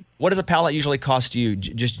outside. What does a pallet usually cost you,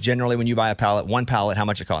 just generally when you buy a pallet? One pallet, how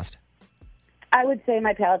much it cost? I would say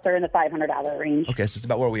my pallets are in the $500 range. Okay, so it's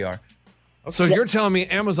about where we are. So you're telling me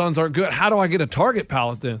Amazons aren't good. How do I get a Target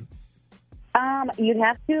pallet then? You'd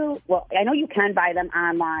have to, well, I know you can buy them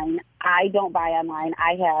online. I don't buy online.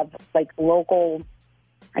 I have local,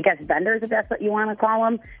 I guess, vendors, if that's what you want to call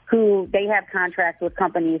them, who they have contracts with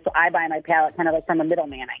companies. So I buy my pallet kind of like from a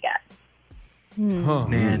middleman, I guess.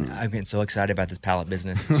 Man, I'm getting so excited about this pallet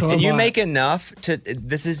business. And you make enough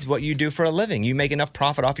this is what you do for a living. You make enough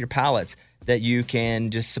profit off your pallets that you can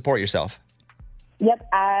just support yourself. Yep,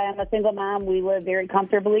 I'm a single mom. We live very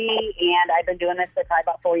comfortably, and I've been doing this for probably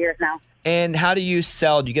about 4 years now. And how do you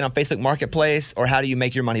sell? Do you get on Facebook Marketplace, or how do you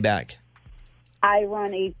make your money back? I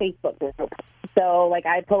run a Facebook group. So,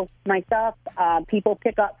 I post my stuff. People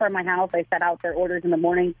pick up from my house. I set out their orders in the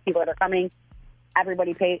morning. People that are coming,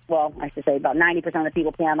 everybody pays. Well, I should say about 90% of the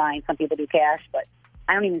people pay online. Some people do cash, but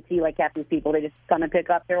I don't even see half these people. They just come and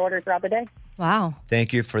pick up their orders throughout the day. Wow.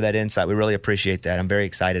 Thank you for that insight. We really appreciate that. I'm very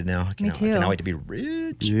excited now. Me too. I cannot wait to be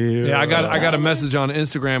rich. Yeah, I got a message on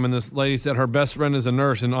Instagram, and this lady said her best friend is a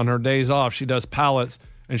nurse, and on her days off, she does pallets,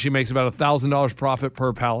 and she makes about $1,000 profit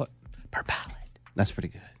per pallet. Per pallet. That's pretty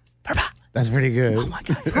good. Per pallet. That's pretty good. Oh my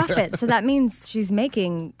God. Profit. So that means she's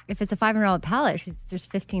making, if it's a $500 pallet, there's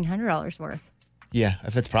 $1,500 worth. Yeah,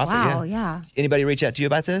 if it's profit, Wow, yeah. Anybody reach out to you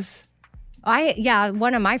about this?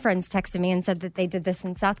 One of my friends texted me and said that they did this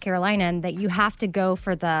in South Carolina and that you have to go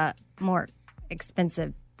for the more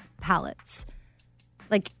expensive pallets.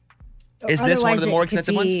 Is this one of the more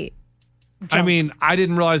expensive ones? I mean, I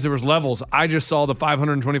didn't realize there was levels. I just saw the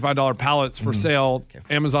 $525 pallets for sale,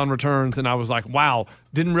 Amazon returns, and I was like, wow.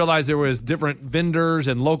 Didn't realize there was different vendors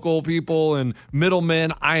and local people and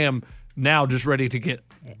middlemen. I am now just ready to get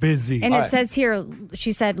busy. And it says here,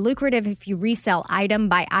 she said, lucrative if you resell item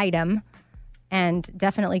by item, and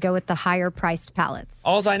definitely go with the higher priced pallets.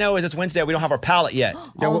 All I know is it's Wednesday. We don't have our pallet yet.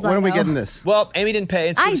 When are we getting this? Well, Amy didn't pay,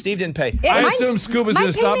 and Steve didn't pay. I assume Scuba's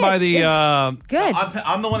going to stop by the... Good.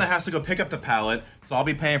 I'm the one that has to go pick up the pallet, so I'll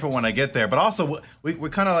be paying for when I get there. But also, we're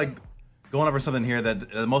kind of going over something here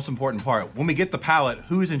that the most important part. When we get the pallet,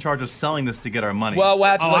 who's in charge of selling this to get our money? Well,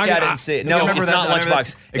 we'll have to look at it and see. No, it's not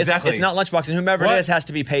Lunchbox. Exactly. It's not Lunchbox, and whomever it is has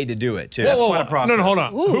to be paid to do it, too. That's quite a process. No, hold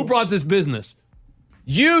on. Ooh. Who brought this business?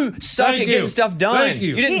 You suck at getting stuff done. Thank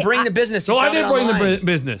you. You didn't bring the business. So I did bring the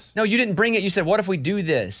business. No, you didn't bring it. You said, what if we do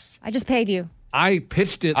this? I just paid you. I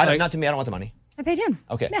pitched it. Not to me. I don't want the money. I paid him.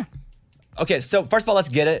 Okay. Yeah. Okay, so first of all, let's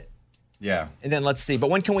get it. Yeah. And then let's see. But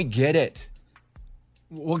when can we get it?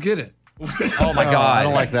 We'll get it. Oh my God. I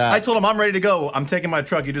don't like that. I told him I'm ready to go. I'm taking my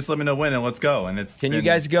truck. You just let me know when and let's go. And it's. Can you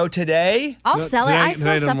guys go today? I'll sell it. I sell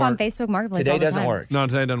today stuff doesn't on work. Facebook Marketplace. Today all the doesn't time. work. No,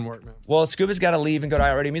 today doesn't work, man. Well, Scuba's got to leave and go to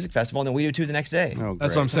iHeartRadio Music Festival, and then we do too the next day. Oh,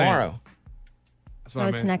 That's what I'm saying. Tomorrow. So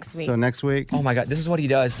it's next week. So next week. Oh my God, this is what he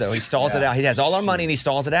does though. He stalls it out. He has all our money and he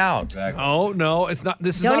stalls it out. Exactly. Oh no, it's not.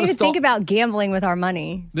 This is Don't not a even stall. think about gambling with our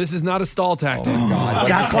money. This is not a stall tactic. Oh God.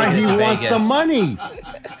 That's why he wants the money.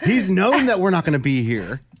 He's known that we're not going to be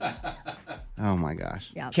here. Oh my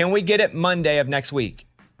gosh. Yeah. Can we get it Monday of next week?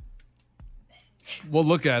 We'll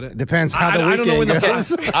look at it. Depends how the I don't know when weekend the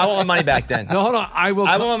goes. I want my money back then. No, hold on. I will.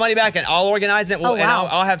 I want my money back and I'll organize it. Oh, wow.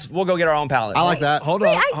 And we'll go get our own pallet. I like that. Hold Wait,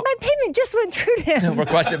 on. my payment just went through to him.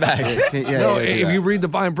 Request it back. No, if you read the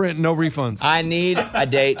fine print, no refunds. I need a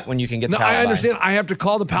date when you can get the No, pallet. I understand. I have to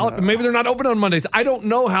call the pallet. Maybe they're not open on Mondays. I don't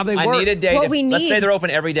know how they I work. need a date. What we Let's say need- they're open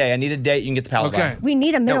every day. I need a date. You can get the pallet. Okay. by. We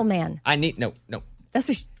need a middleman. I need no. That's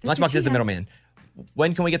what Lunchbox is the middleman.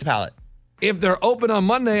 When can we get the pallet? If they're open on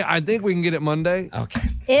Monday, I think we can get it Monday. Okay.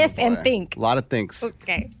 If and think. A lot of thinks.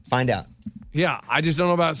 Okay. Find out. Yeah, I just don't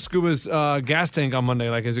know about Scuba's gas tank on Monday.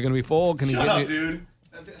 Like, is it going to be full? Can he Shut get up, me? dude.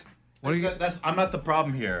 What are you? I'm not the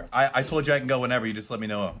problem here. I told you I can go whenever. You just let me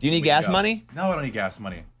know. Do you need We can gas go. money? No, I don't need gas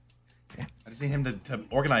money. I just need him to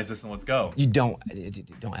organize this and let's go. You don't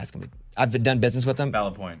ask him. I've done business with him.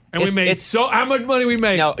 Valid point. And we made so how much money we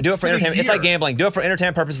made? No, do it for In a entertainment. It's like year. gambling. Do it for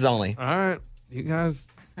entertainment purposes only. All right, you guys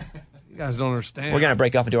don't understand. We're gonna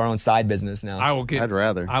break off and do our own side business now. I will get. I'd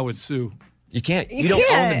rather. I would sue. You can't. You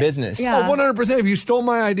don't own the business. Yeah. Oh, 100%. If you stole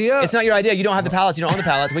my idea, It's not your idea. You don't have the pallets. You don't own the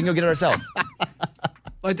pallets. We can go get it ourselves.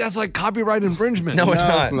 like that's like copyright infringement. No, it's No,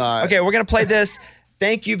 not. it's not. Okay, we're gonna play this.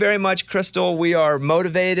 Thank you very much, Crystal. We are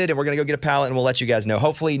motivated, and we're gonna go get a pallet, and we'll let you guys know.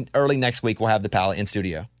 Hopefully, early next week we'll have the pallet in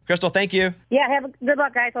studio. Crystal, thank you. Yeah, have a good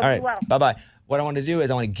luck, guys. Hope All you right, well. bye bye. What I want to do is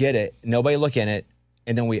I want to get it. Nobody look in it,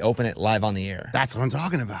 and then we open it live on the air. That's what I'm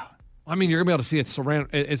talking about. I mean, you're gonna be able to see it saran.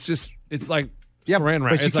 It's like Yeah, saran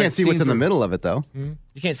wrap. but you It's can't like see what's in the seen middle of it, though.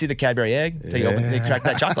 You can't see the Cadbury egg until you open, you crack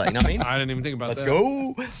that chocolate. You know what I mean? through. I didn't even think about Let's that.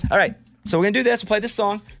 go. All right, so we're gonna do this. We'll play this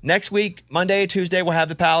song next week, Monday, Tuesday. We'll have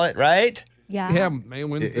the pallet, right? Yeah. Yeah, May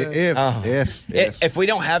Wednesday. If we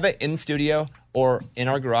don't have it in studio or in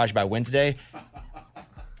our garage by Wednesday,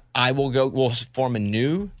 I will go. We'll form a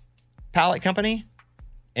new pallet company,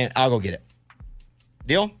 and I'll go get it.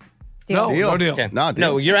 Deal? No, no deal. Okay. No deal.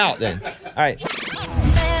 No, you're out then. All right.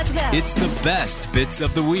 It's the best bits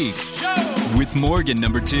of the week with Morgan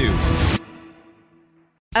number 2.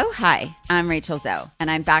 Oh, hi, I'm Rachel Zoe, and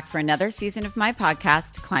I'm back for another season of my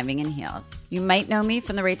podcast, Climbing in Heels. You might know me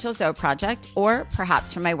from the Rachel Zoe Project, or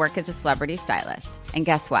perhaps from my work as a celebrity stylist. And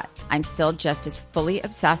guess what? I'm still just as fully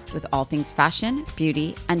obsessed with all things fashion,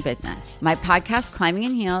 beauty, and business. My podcast, Climbing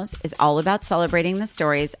in Heels, is all about celebrating the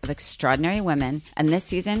stories of extraordinary women, and this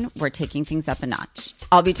season, we're taking things up a notch.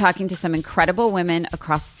 I'll be talking to some incredible women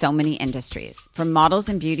across so many industries, from models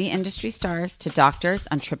and beauty industry stars to doctors,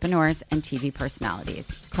 entrepreneurs, and TV personalities.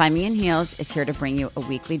 Climbing in Heels is here to bring you a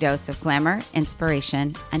weekly dose of glamour,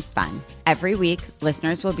 inspiration, and fun. Every week,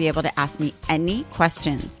 listeners will be able to ask me any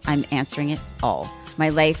questions. I'm answering it all. My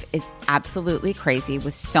life is absolutely crazy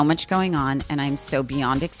with so much going on, and I'm so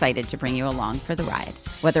beyond excited to bring you along for the ride.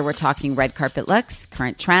 Whether we're talking red carpet looks,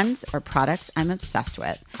 current trends, or products I'm obsessed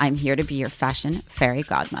with, I'm here to be your fashion fairy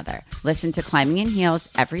godmother. Listen to Climbing in Heels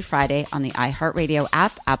every Friday on the iHeartRadio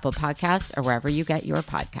app, Apple Podcasts, or wherever you get your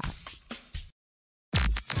podcasts.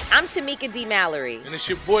 I'm Tamika D. Mallory. And it's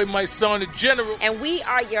your boy, my son, the General. And we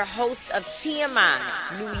are your hosts of TMI.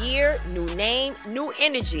 New year, new name, new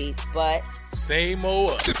energy, but same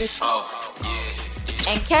old us.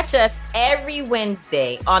 And catch us every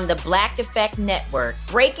Wednesday on the Black Effect Network,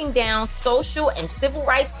 breaking down social and civil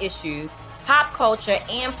rights issues, pop culture,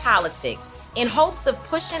 and politics in hopes of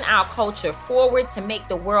pushing our culture forward to make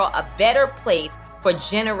the world a better place for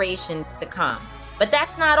generations to come. But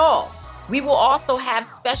that's not all. We will also have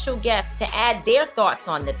special guests to add their thoughts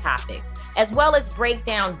on the topics, as well as break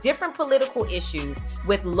down different political issues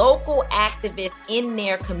with local activists in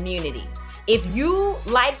their community. If you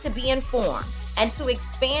like to be informed and to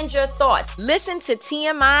expand your thoughts, listen to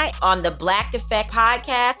TMI on the Black Effect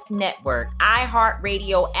Podcast Network,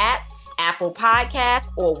 iHeartRadio app, Apple Podcasts,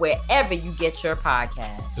 or wherever you get your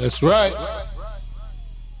podcasts. That's right.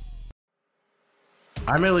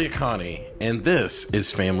 I'm Elliot Connie, and this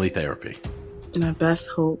is Family Therapy. My best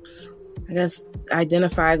hopes, I guess,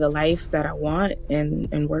 identify the life that I want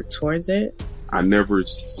and work towards it. I never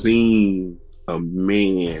seen a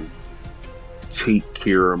man take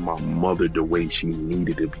care of my mother the way she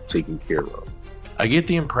needed to be taken care of. I get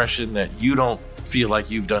the impression that you don't feel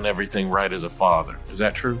like you've done everything right as a father. Is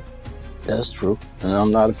that true? That's true, and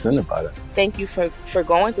I'm not offended by that. Thank you for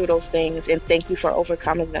going through those things, and thank you for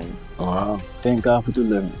overcoming them. Wow. Thank God for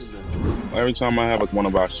deliverance. Every time I have one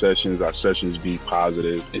of our sessions be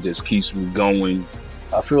positive. It just keeps me going.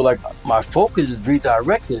 I feel like my focus is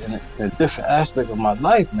redirected in a different aspect of my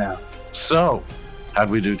life now. So,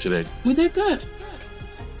 how'd we do today? We did good.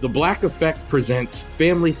 The Black Effect presents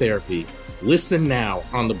Family Therapy. Listen now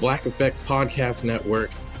on the Black Effect Podcast Network,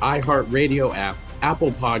 iHeartRadio app, Apple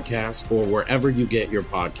Podcasts, or wherever you get your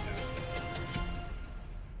podcasts.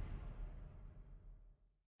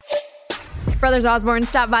 Brothers Osborne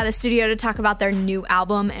stopped by the studio to talk about their new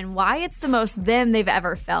album and why it's the most them they've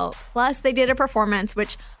ever felt. Plus, they did a performance,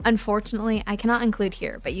 which unfortunately I cannot include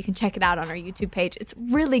here, but you can check it out on our YouTube page. It's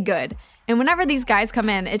really good. And whenever these guys come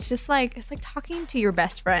in, it's like talking to your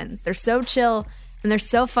best friends. They're so chill and they're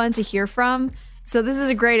so fun to hear from. So this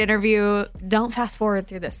is a great interview. Don't fast forward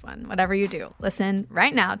through this one. Whatever you do, listen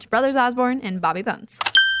right now to Brothers Osborne and Bobby Bones.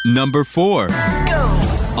 Number 4.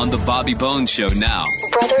 On the Bobby Bones Show now.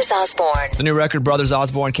 Brothers Osborne. The new record, Brothers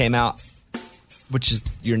Osborne, came out, which is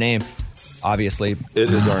your name, obviously.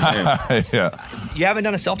 It is our name. Yeah. You haven't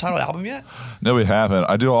done a self-titled album yet? No, we haven't.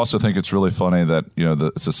 I do also think it's really funny that,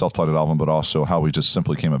 it's a self-titled album, but also how we just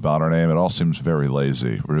simply came about our name. It all seems very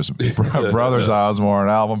lazy. We're just Brothers Osborne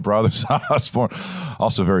album, Brothers Osborne.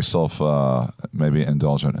 Also very maybe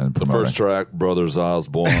indulgent and promoting. The first track, Brothers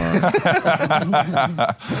Osborne.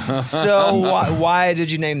 So why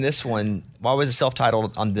did you name this one? Why was it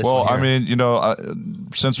self-titled on this one? Well, I mean,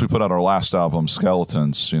 since we put out our last album,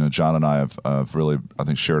 Skeletons, John and I have really, I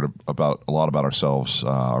think, shared a lot about ourselves,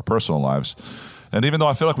 our personal lives. And even though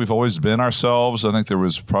I feel like we've always been ourselves, I think there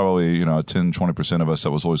was probably, 10, 20% of us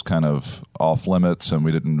that was always kind of off limits and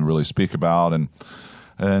we didn't really speak about.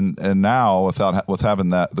 And now, with having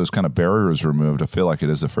those kind of barriers removed, I feel like it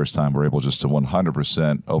is the first time we're able just to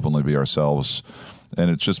 100% openly be ourselves. And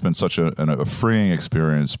it's just been such a freeing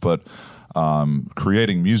experience. But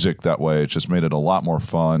creating music that way, it just made it a lot more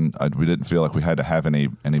fun. We didn't feel like we had to have any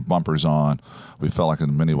bumpers on. We felt like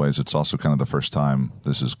in many ways it's also kind of the first time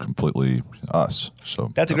this is completely us.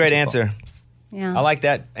 So that's a great answer. Yeah, I like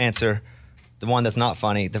that answer. The one that's not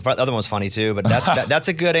funny. The other one was funny too, but that's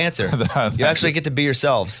a good answer. You actually get to be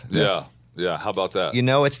yourselves. Yeah. How about that?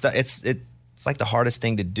 It's like the hardest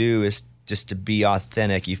thing to do is just to be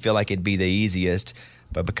authentic. You feel like it'd be the easiest,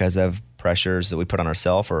 but because of pressures that we put on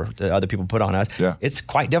ourselves or that other people put on us, it's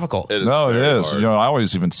quite difficult. It is. I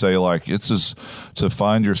always even say, like, it's just to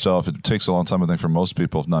find yourself. It takes a long time, I think, for most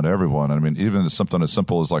people, if not everyone. I mean, even something as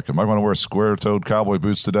simple as like, am I going to wear square-toed cowboy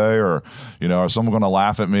boots today, or is someone going to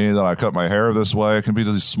laugh at me that I cut my hair this way? It can be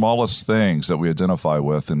the smallest things that we identify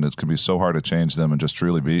with, and it can be so hard to change them and just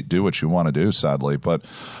truly do what you want to do. Sadly, but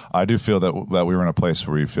I do feel that we were in a place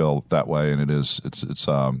where you feel that way, and it's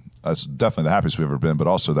definitely the happiest we've ever been, but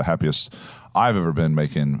also the happiest I've ever been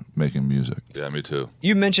making music. Yeah, me too.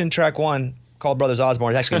 You mentioned track one called Brothers Osborne.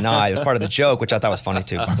 It's actually not. It was part of the joke, which I thought was funny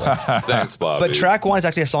too. Thanks, Bobby. But track one is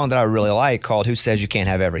actually a song that I really like called Who Says You Can't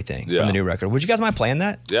Have Everything from the new record. Would you guys mind playing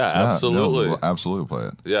that? Yeah, absolutely. We'll absolutely play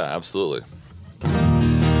it. Yeah, absolutely.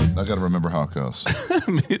 I got to remember how it goes.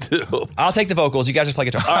 Me too. I'll take the vocals. You guys just play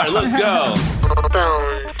guitar. All right, let's go.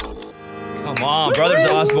 Come on, Brothers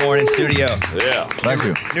Osborne in studio. Yeah, thank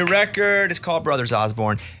you. New record is called Brothers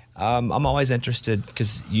Osborne. I'm always interested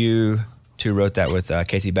because you two wrote that with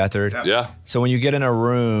Casey Beathard. Yeah. So when you get in a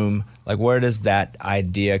room, like, where does that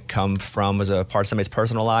idea come from? Was it a part of somebody's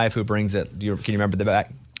personal life? Who brings it? Can you remember the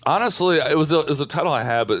back? Honestly, it was a title I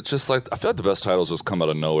had, but it's just like, I feel like the best titles just come out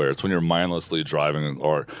of nowhere. It's when you're mindlessly driving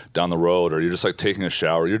or down the road, or you're just like taking a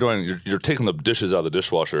shower. You're taking the dishes out of the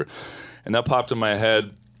dishwasher, and that popped in my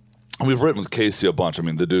head. We've written with Casey a bunch. I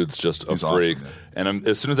mean, the dude's just a freak. Awesome, and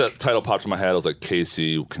as soon as that title popped in my head, I was like,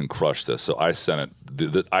 Casey can crush this. So I sent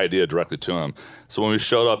the idea directly to him. So when we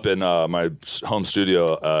showed up in my home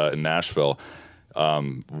studio in Nashville,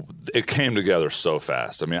 it came together so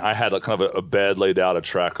fast. I mean, I had kind of a bed laid out, a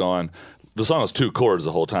track on. The song was 2 chords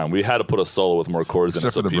the whole time. We had to put a solo with more chords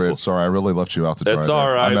Except in it. for the bridge. Sorry, I really left you out to dry. It's all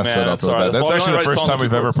right, I messed man. it up. It's all right. That's actually the first time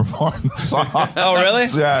we've ever performed the song. Oh, really?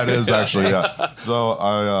 Yeah, it is actually. Yeah.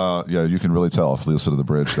 So you can really tell if you listen to the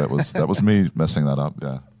bridge. That was me messing that up.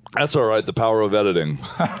 Yeah. That's all right. The power of editing.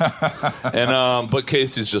 And but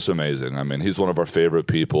Casey's just amazing. I mean, he's one of our favorite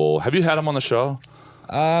people. Have you had him on the show?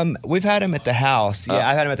 We've had him at the house. Yeah,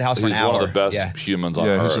 I've had him at the house for an He's hour. one of the best humans on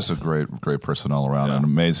Yeah, earth. he's just a great person all around and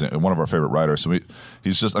amazing. And one of our favorite writers. So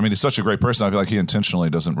he's such a great person. I feel like he intentionally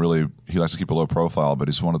he likes to keep a low profile, but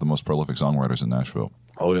he's one of the most prolific songwriters in Nashville.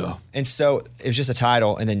 Oh, yeah. And so it was just a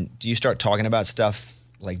title, and then do you start talking about stuff?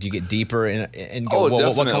 Like, do you get deeper and go,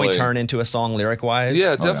 what can we turn into a song lyric-wise?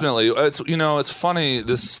 Yeah, definitely. It's funny,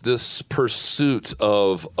 this pursuit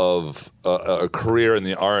of a career in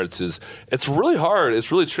the arts it's really hard.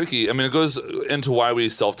 It's really tricky. I mean, it goes into why we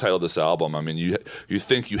self-titled this album. I mean, you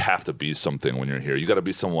think you have to be something when you're here. You got to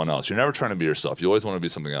be someone else. You're never trying to be yourself. You always want to be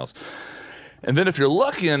something else. And then if you're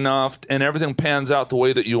lucky enough and everything pans out the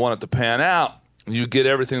way that you want it to pan out, you get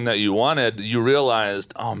everything that you wanted, you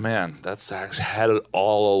realized, oh man, that's actually had it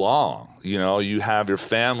all along. You know, you have your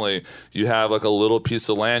family, you have like a little piece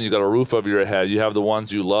of land, you got a roof over your head, you have the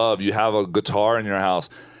ones you love, you have a guitar in your house.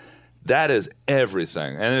 That is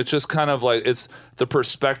everything. And it's just kind of like, it's the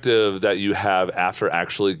perspective that you have after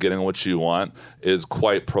actually getting what you want is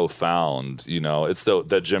quite profound. You know, it's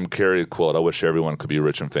that Jim Carrey quote, I wish everyone could be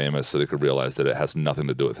rich and famous so they could realize that it has nothing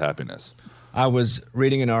to do with happiness. I was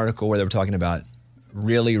reading an article where they were talking about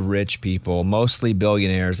really rich people, mostly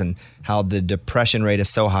billionaires, and how the depression rate is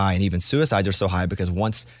so high and even suicides are so high because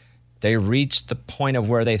once they reach the point of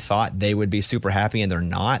where they thought they would be super happy and they're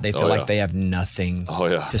not, they feel like they have nothing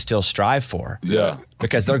to still strive for. Yeah.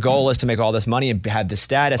 Because their goal is to make all this money and have this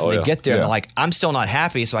status, and they get there and they're like, I'm still not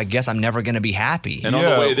happy, so I guess I'm never going to be happy. And on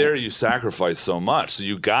the way there, you sacrifice so much. So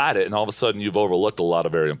you got it, and all of a sudden you've overlooked a lot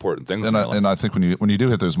of very important things. And I think when you do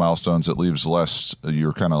hit those milestones, it leaves less.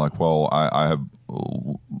 You're kind of like, well, I have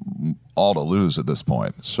all to lose at this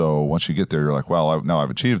point. So once you get there, you're like, well, now I've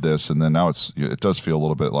achieved this, and then now it does feel a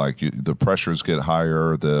little bit like the pressures get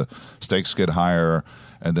higher, the stakes get higher,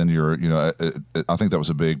 and then I think that was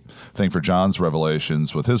a big thing for John's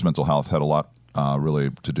revelations with his mental health had a lot really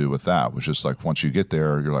to do with that. It was just like once you get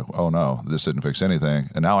there, you're like, oh no, this didn't fix anything,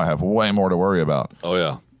 and now I have way more to worry about. Oh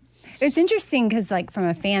yeah. It's interesting because, like, from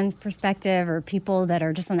a fan's perspective or people that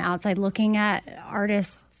are just on the outside looking at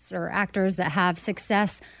artists or actors that have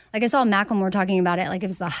success, like I saw Macklemore talking about it, like it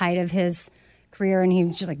was the height of his career and he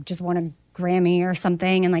was just won a Grammy or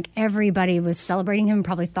something, and like everybody was celebrating him and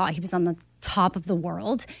probably thought he was on the top of the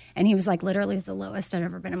world, and he was like, literally was the lowest I've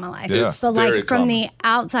ever been in my life. Yeah. But like from the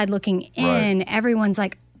outside looking in, everyone's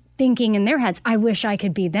like thinking in their heads, I wish I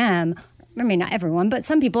could be them. I mean, not everyone, but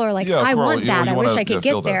some people are like, I want that. I wish I could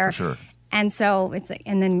get there. Sure. And so it's like,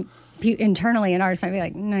 and then internally an artist might be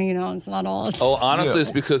like, no, it's not all. Oh, honestly, it's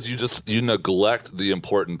because you neglect the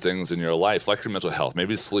important things in your life, like your mental health,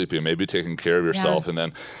 maybe sleeping, maybe taking care of yourself, and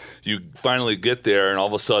then you finally get there, and all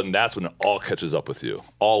of a sudden, that's when it all catches up with you.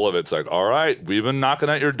 All of it's like, all right, we've been knocking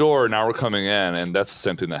at your door, now we're coming in, and that's the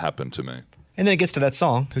same thing that happened to me. And then it gets to that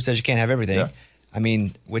song, Who Says You Can't Have Everything? Yeah. I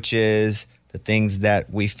mean, which is the things that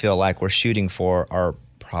we feel like we're shooting for are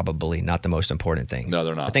probably not the most important things. No,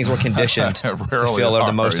 they're not. The things we're conditioned to feel are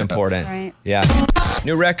the most important. Right. Yeah.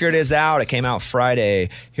 New record is out. It came out Friday.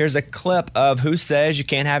 Here's a clip of Who Says You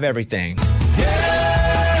Can't Have Everything.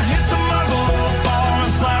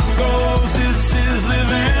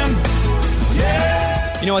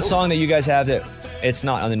 You know what song that you guys have that it's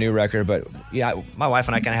not on the new record, but yeah, my wife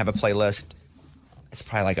and I kind of have a playlist. It's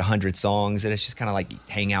probably like 100 songs, and it's just kind of like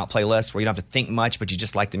hangout playlist where you don't have to think much, but you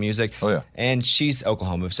just like the music. Oh yeah. And she's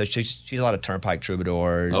Oklahoma, so she's a lot of Turnpike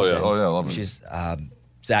Troubadours. Oh yeah, I love it. She's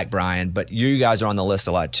Zach Bryan, but you guys are on the list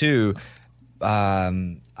a lot too. I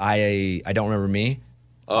Don't Remember Me.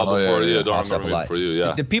 Don't remember me for you.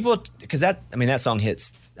 Yeah. Do people, because that song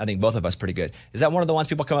hits, I think both of us pretty good. Is that one of the ones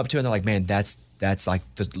people come up to and they're like, man, that's like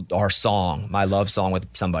our song, my love song with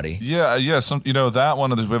somebody? Yeah. That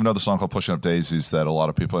one. We have another song called "Pushing Up Daisies" that a lot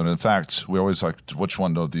of people. And in fact, we always like, which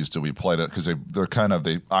one of these do we play? Because they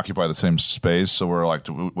occupy the same space. So we're like,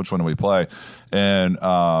 which one do we play? And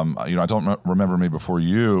I don't remember Me Before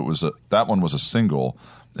You. That one was a single.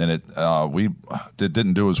 And it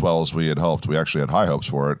didn't do as well as we had hoped. We actually had high hopes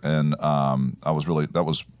for it, and that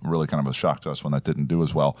was really kind of a shock to us when that didn't do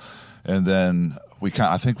as well. And then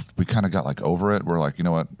I think we kind of got like over it. We're like, you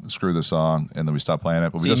know what, screw this song, and then we stopped playing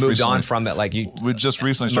it. But so we moved on from it, like you. We just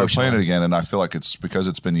recently started playing it again, and I feel like it's because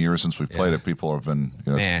it's been years since we've played it. People have been,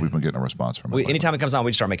 we've been getting a response from it. Anytime it comes on,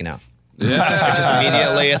 we just start making out. Yeah. It's just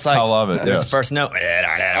immediately, it's like, I love it. There's Yes. the first note.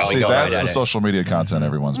 See, that's the social media content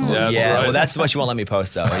everyone's moving. Well, that's what you won't let me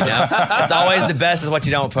post, though. You know, it's always the best is what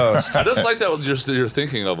you don't post. I just like that you're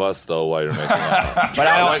thinking of us though while you're making it. But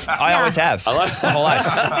I always have. My whole life.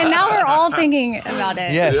 And now we're all thinking about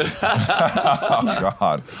it. Yes. Oh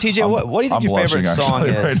God. TJ, what do you think I'm your favorite blushing, song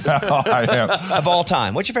actually, is? right now. I am. Of all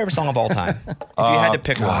time. What's your favorite song of all time? If you had to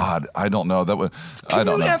pick God, I don't know. I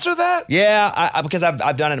don't know. Answer that? Yeah, because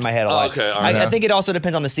I've done it in my head a lot. Okay, all right. I think it also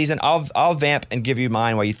depends on the season. I'll vamp and give you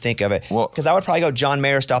mine while you think of it. Because I would probably go John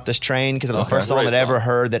Mayer, Stop This Train, because it was the first song that I ever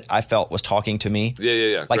heard that I felt was talking to me.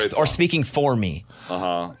 Yeah. Like, Great or song. speaking for me.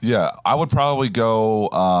 Yeah, I would probably go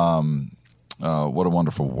What a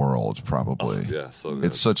Wonderful World, probably. Yeah, so good.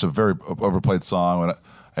 It's such a very overplayed song. And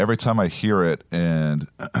every time I hear it and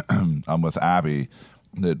I'm with Abby,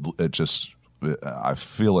 it just, I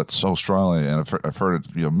feel it so strongly. And I've heard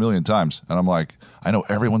it a million times. And I'm like, I know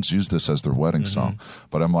everyone's used this as their wedding song,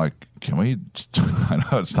 but I'm like, can we, I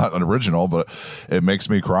know it's not an original, but it makes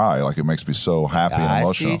me cry. Like, it makes me so happy and I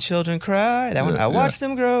emotional. see children cry. That one. Yeah, I watch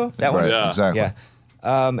them grow. That one. Yeah. Exactly. Yeah.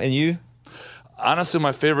 And you? Honestly,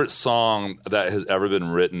 my favorite song that has ever been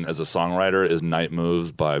written as a songwriter is Night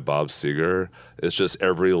Moves by Bob Seger. It's just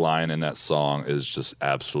every line in that song is just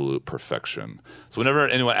absolute perfection. So whenever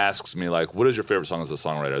anyone asks me, like, what is your favorite song as a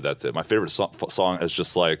songwriter, that's it. My favorite song as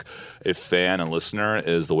just like a fan and listener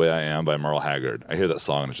is The Way I Am by Merle Haggard. I hear that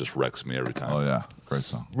song and it just wrecks me every time. Oh, yeah. Great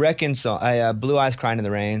song. Wrecking song. Blue Eyes Crying in the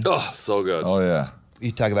Rain. Oh, so good. Oh, yeah. You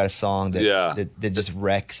talk about a song that just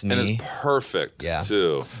wrecks me. And it's perfect,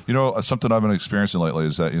 too. You know, something I've been experiencing lately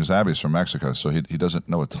is that Abby's from Mexico, so he doesn't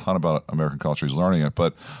know a ton about American culture. He's learning it,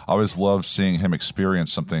 but I always love seeing him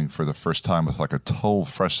experience something for the first time with like a total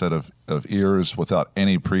fresh set of ears without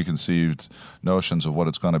any preconceived notions of what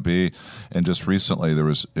it's going to be. And just recently there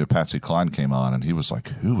was, Patsy Cline came on, and he was like,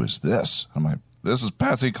 who is this? I'm like, this is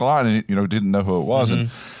Patsy Cline, and he didn't know who it was. And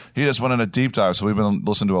he just went in a deep dive. So we've been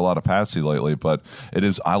listening to a lot of Patsy lately, but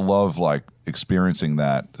I love like experiencing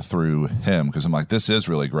that through him, because I'm like, this is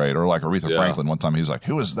really great. Or like Aretha Franklin, one time he's like,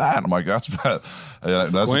 who is that? I'm like, that's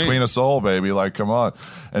the Queen of Soul, baby. Like, come on.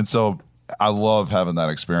 And so I love having that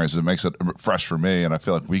experience. It makes it fresh for me. And I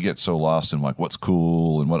feel like we get so lost in like what's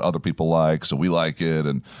cool and what other people like, so we like it.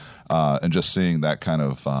 And just seeing that kind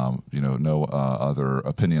of, no other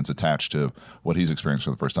opinions attached to what he's experienced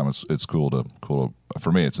for the first time, it's cool to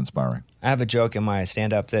for me, it's inspiring. I have a joke in my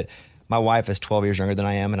stand-up that my wife is 12 years younger than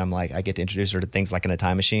I am, and I'm like, I get to introduce her to things like in a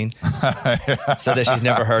time machine, so that she's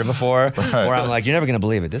never heard before. Right. Where I'm like, you're never gonna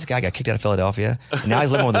believe it. This guy got kicked out of Philadelphia, and now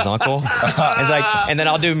he's living with his uncle. It's like, and then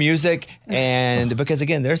I'll do music, and because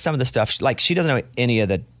again, there's some of the stuff like she doesn't know any of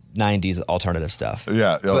the 90s alternative stuff.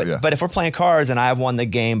 Yeah, but if we're playing cards and I won the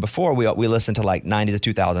game before, we listen to like 90s to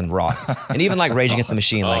 2000 rock, and even like Rage Against the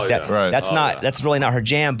Machine, like that. Right. That's really not her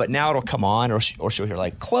jam. But now it'll come on, or she'll hear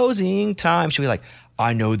like closing time. She'll be like,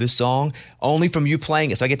 I know this song only from you playing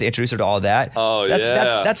it, so I get to introduce her to all of that. Oh, so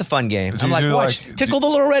yeah. That's a fun game. I'm like, watch, tickle the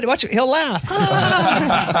little red. Watch, he'll laugh.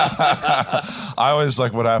 I always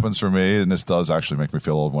like what happens for me, and this does actually make me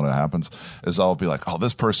feel old when it happens, is I'll be like, oh,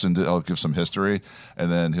 this person I'll give some history,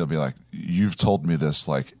 and then he'll be like, you've told me this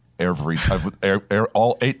like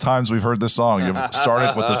all 8 times we've heard this song. You've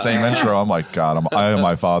started with the same intro. I'm like, God, I am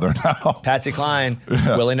my father now. Patsy Cline,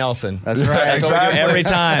 Willie Nelson. That's right. That's Exactly. what we do every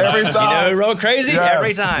time. Every time. You know who wrote Crazy? Yes,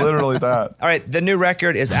 every time. Literally that. All right, the new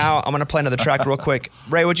record is out. I'm going to play another track real quick.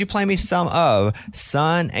 Ray, would you play me some of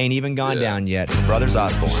Sun Ain't Even Gone Down Yet from Brothers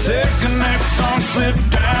Osborne? Second that song slipped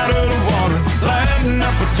out of the water, lighting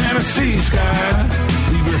up a Tennessee sky.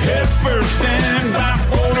 We were head first and by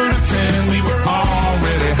 9:45 we were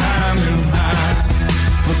already high.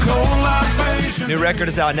 New record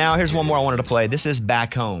is out now. Here's one more I wanted to play. This is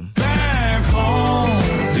Back Home. Back home,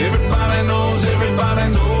 everybody knows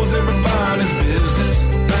everybody's business.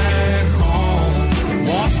 Back home,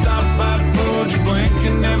 won't stop by but you blink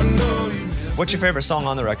and never know you miss. What's your favorite song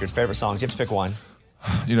on the record? Favorite songs? You have to pick one.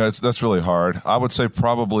 That's really hard. I would say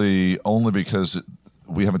probably only because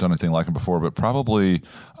we haven't done anything like it before, but probably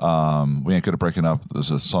We Ain't Good at Breaking Up.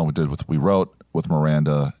 There's a song we wrote with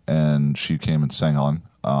Miranda, and she came and sang on.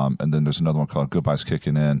 And then there's another one called Goodbye's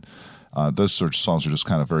Kicking In. Those sort of songs are just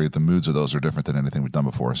kind of the moods of those are different than anything we've done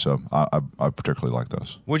before. So I particularly like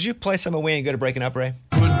those. Would you play some of We Ain't Good at Breaking Up, Ray?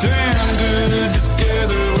 We're damn good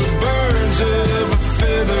together, we're birds of a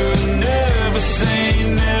feather, never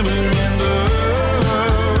say never in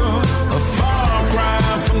love. A far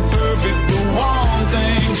cry from perfect, but one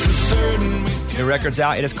thing's for certain. New record's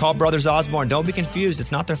out. It is called Brothers Osborne. Don't be confused.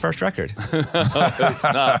 It's not their first record. It's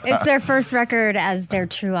not. It's their first record as their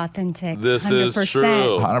true, authentic. This 100%. is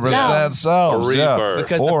true. 100% selves. Yeah.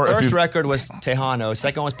 Because Or the if first you- record was Tejano,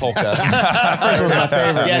 second was Polka. First one's my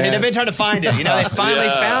favorite. Yeah, man. they've been trying to find it. You know, they finally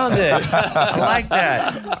found it. I like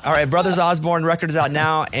that. All right, Brothers Osborne record is out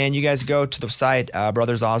now, and you guys go to the site,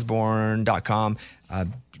 brothersosborne.com.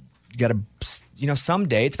 You got some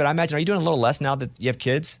dates, but I imagine, are you doing a little less now that you have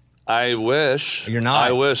kids? I wish. You're not?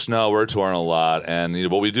 I wish. No, we're touring a lot. And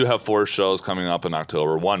but we do have 4 shows coming up in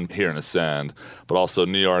October. 1 here in Ascend, but also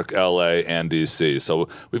New York, LA, and DC. So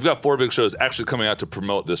we've got 4 big shows actually coming out to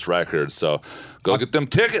promote this record. So go get them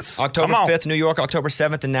tickets. October Come on. 5th, New York, October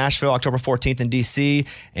 7th in Nashville, October 14th in DC,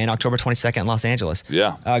 and October 22nd in Los Angeles.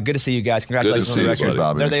 Yeah. Good to see you guys. Congratulations Good to on the see you, record.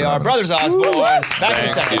 buddy. There they are. Thanks Brothers Osborne. Back in a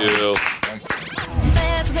second. Thank you.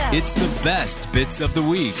 It's the best bits of the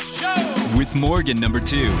week with Morgan number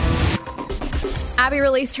 2. Abby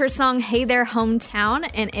released her song Hey There Hometown,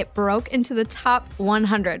 and it broke into the top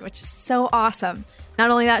 100, which is so awesome. Not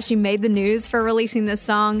only that, she made the news for releasing this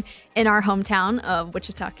song in our hometown of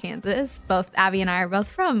Wichita, Kansas. Both Abby and I are both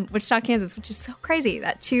from Wichita, Kansas, which is so crazy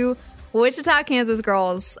that 2 Wichita, Kansas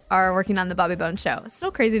girls are working on the Bobby Bones show. It's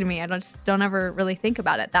still crazy to me. I don't ever really think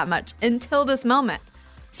about it that much until this moment.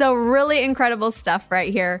 So really incredible stuff right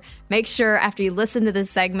here. Make sure after you listen to this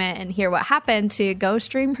segment and hear what happened to go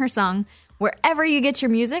stream her song wherever you get your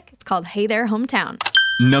music. It's called Hey There Hometown.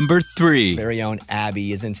 Number 3. Very own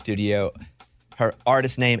Abby is in studio. Her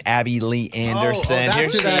artist name, Abby Lee Anderson. Here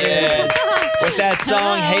she is with that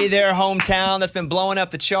song, Hey There Hometown, that's been blowing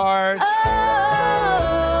up the charts.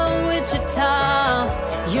 Oh,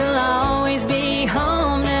 Wichita, you'll always be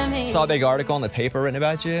home to me. Saw a big article in the paper written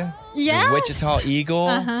about you. Yes. The Wichita Eagle.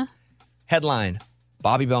 Uh-huh. Headline,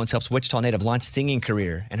 Bobby Bones helps Wichita native launch singing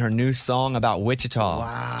career and her new song about Wichita.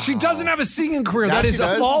 Wow. She doesn't have a singing career. Now That she is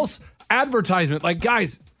does? a false advertisement. Like,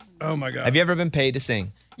 guys, oh my God. Have you ever been paid to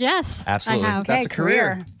sing? Yes. Absolutely. I have. That's Okay, a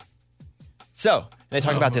career. So, they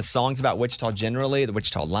talk about the songs about Wichita generally, the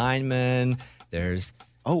Wichita linemen. There's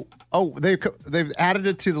they've added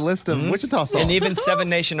it to the list of Wichita songs. and even Seven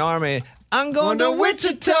Nation Army. I'm going to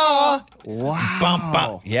Wichita. Wow. Bump,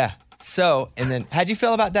 bump. Yeah. So, and then how'd you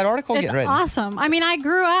feel about that article It's getting written? awesome. I mean, I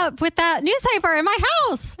grew up with that newspaper in my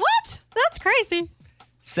house. What? That's crazy.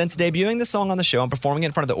 Since debuting the song on the show and performing it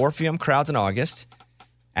in front of the Orpheum crowds in August,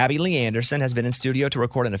 Abby Lee Anderson has been in studio to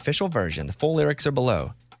record an official version. The full lyrics are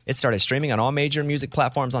below. It started streaming on all major music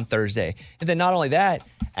platforms on Thursday. And then not only that,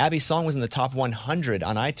 Abby's song was in the top 100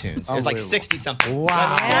 on iTunes. It was like 60-something.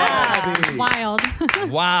 Wow. Yeah. Wild.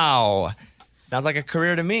 Wow. Sounds like a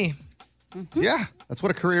career to me. Yeah, that's what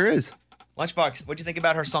a career is. Lunchbox, what'd you think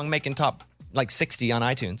about her song making top like 60 on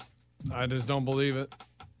iTunes? I just don't believe it.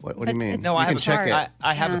 What do you mean? No, You I have can check it.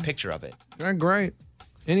 I have a picture of it. Yeah, great.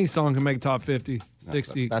 Any song can make top 50,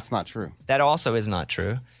 60. That's not true. That also is not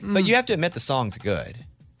true. But you have to admit the song's good.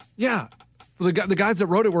 Yeah. The guys that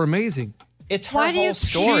wrote it were amazing. It's her Why do whole you-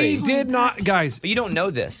 story. She did not, guys. But you don't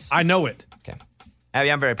know this. I know it. Okay. Abby,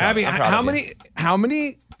 I'm very proud. Abby, I'm proud how of you.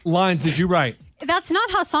 many lines did you write? That's not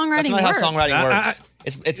how songwriting That's not works. how songwriting works.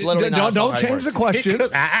 It's literally not how Don't songwriting change works. the question.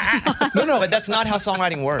 No, but that's not how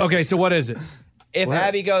songwriting works. Okay, so what is it? If What?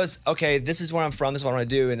 Abby goes, okay, this is where I'm from, this is what I want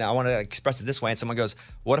to do, and I want to express it this way, and someone goes,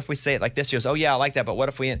 what if we say it like this? She goes, oh yeah, I like that, but what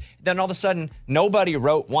if we... Then all of a sudden, nobody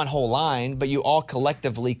wrote one whole line, but you all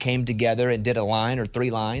collectively came together and did a line or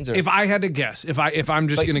 3 lines. Or If I had to guess, if I'm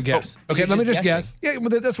just But- going to guess. but Okay, you're let me just just guess. Yeah,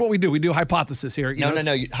 well, that's what we do. We do hypothesis here. No.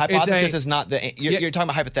 Hypothesis is not the... You're talking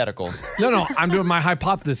about hypotheticals. No, I'm doing my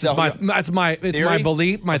hypothesis. So, It's my theory?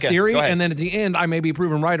 belief, my Okay, theory, go ahead. and then at the end, I may be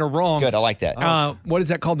proven right or wrong. Good, I like that. What is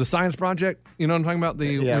that called? The science project? You know what I'm talking about?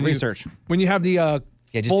 When research. When you have the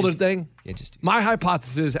folded thing. Yeah, just my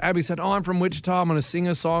hypothesis, Abby said, oh, I'm from Wichita. I'm going to sing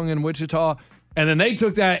a song in Wichita. And then they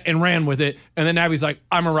took that and ran with it. And then Abby's like,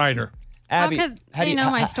 I'm a writer. Abby, How could they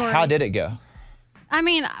know my story? How did it go? I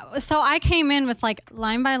mean, so I came in with like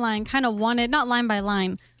line by line, kind of wanted, not line by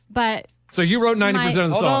line, but So you wrote 90% of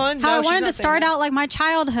the song. how I wanted to start out like my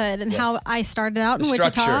childhood and how I started out in The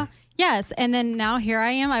Wichita. structure. Yes, and then now here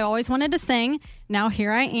I am. I always wanted to sing. Now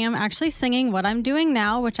here I am actually singing what I'm doing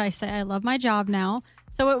now, which I say I love my job now.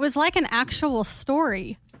 So it was like an actual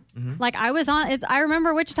story. Like I was on. I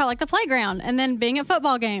remember Wichita, like the playground, and then being at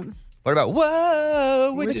football games. What about,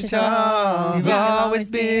 whoa, Wichita, you've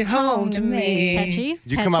always been home to me. Catchy.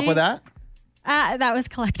 Did you come up with that? That was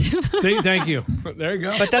collective. See, thank you. There you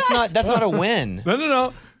go. But that's not a win.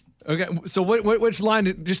 No. Okay, so which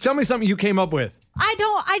line? Just tell me something you came up with.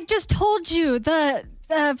 I just told you the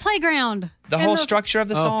playground. The And whole structure of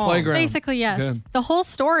the song. Basically, yes. Good. The whole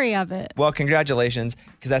story of it. Well, congratulations,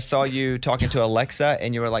 because I saw you talking to Alexa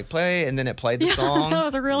and you were like, play, and then it played the song. That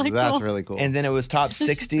was really That's cool. really cool. And then it was top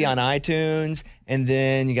 60 on iTunes, and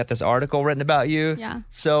then you got this article written about you. Yeah.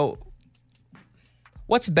 So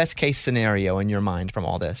what's best case scenario in your mind from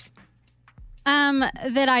all this?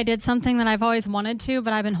 That I did something that I've always wanted to,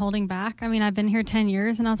 but I've been holding back. I mean, I've been here 10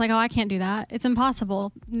 years and I was like, oh, I can't do that. It's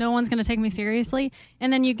impossible. No one's going to take me seriously.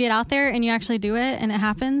 And then you get out there and you actually do it and it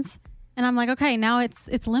happens. And I'm like, okay, now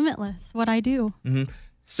it's limitless what I do. Mm-hmm.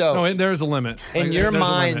 So there's a limit. In Like, your there's a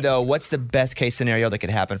mind, limit. though, what's the best case scenario that could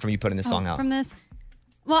happen from you putting this song out? From this?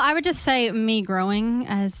 Well, I would just say me growing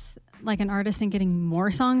as like an artist and getting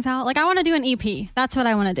more songs out. Like I want to do an EP. That's what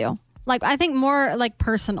I want to do. Like I think more like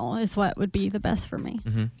personal is what would be the best for me.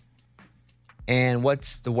 Mm-hmm. And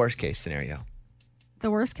what's the worst case scenario? The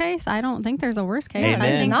worst case? I don't think there's a worst case. Amen. I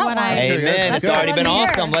think what I Amen. It's already been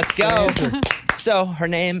awesome. Let's go. Good So her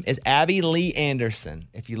name is Abby Lee Anderson.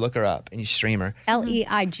 If you look her up and you stream her.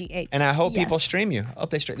 Leigh. And I hope people stream you. I hope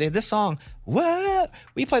they stream. This song, what?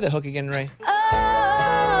 Will you play the hook again, Ray?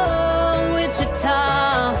 Oh,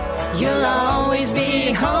 Wichita, you'll always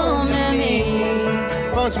be home to me.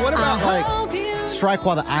 Bones, what about like strike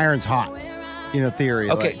while the iron's hot? Theory.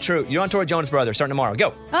 Okay, true. You're on tour with Jonas Brothers starting tomorrow.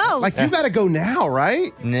 Go. Oh. Like you got to go now,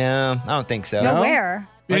 right? No, I don't think so. Go where?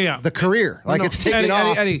 Like the career. Like it's taking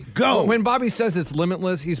off. Eddie, go. When Bobby says it's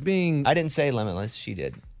limitless, he's being. I didn't say limitless. She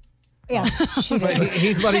did. Yeah, she But did.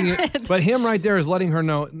 he's letting you. But him right there is letting her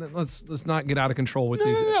know. Let's not get out of control with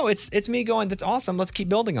these. No. It's me going. That's awesome. Let's keep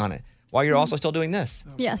building on it while you're also still doing this.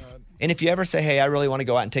 Yes. And if you ever say, "Hey, I really want to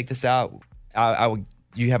go out and take this out," I will.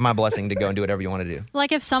 You have my blessing to go and do whatever you want to do.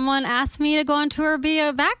 Like if someone asked me to go on tour, be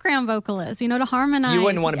a background vocalist, to harmonize. You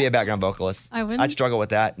wouldn't want to be a background vocalist. I wouldn't? I'd struggle with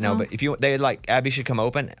that. No, Oh. but if they'd like Abby should come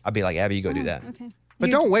open, I'd be like, Abby, you go do that. Okay.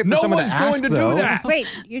 But don't wait for someone to ask, though. Wait,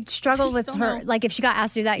 you'd struggle with her. Like if she got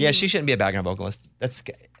asked to do that. Yeah, you- she shouldn't be a background vocalist.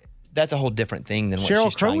 That's a whole different thing than what Sheryl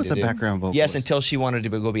she's Crow trying was to a do. background vocalist. Yes, until she wanted to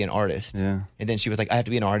go be an artist. Yeah. And then she was like, I have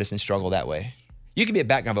to be an artist and struggle that way. You could be a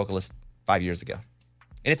background vocalist 5 years ago.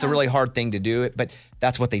 And it's a really hard thing to do, but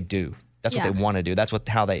that's what they do. That's what Yeah. they want to do. That's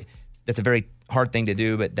a very hard thing to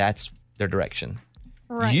do, but that's their direction.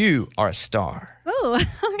 Right. You are a star. Ooh,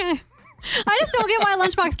 okay. I just don't get why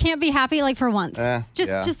Lunchbox can't be happy like for once. yeah.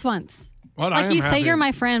 Just once. What, I like am you say happy. you're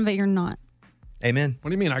my friend, but you're not. Amen. What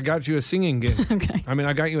do you mean? I got you a singing gig. Okay. I mean,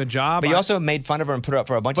 I got you a job. But you also made fun of her and put her up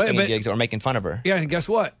for a bunch of singing gigs that were making fun of her. Yeah, and guess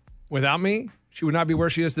what? Without me, she would not be where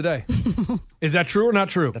she is today. Is that true or not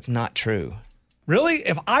true? That's not true. Really?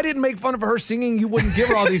 If I didn't make fun of her singing, you wouldn't give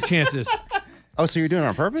her all these chances. Oh, so you're doing it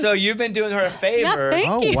on purpose? So you've been doing her a favor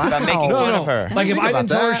thank you. by making fun of her. Like if think I about didn't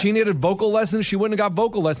tell her that. she needed vocal lessons, she wouldn't have got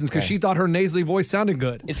vocal lessons because Okay. she thought her nasally voice sounded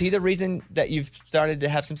good. Is he the reason that you've started to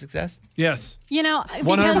have some success? Yes. Because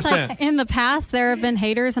 100%. in the past there have been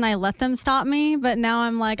haters and I let them stop me, but now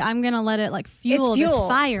I'm like I'm gonna let it like fuel, It's fuel. this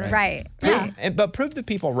fire. Right. But prove the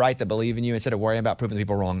people right that believe in you instead of worrying about proving the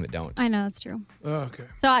people wrong that don't. I know that's true. Oh, okay.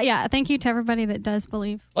 So yeah, thank you to everybody that does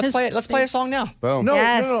believe. Let's play it. Let's play a song now. Boom. No,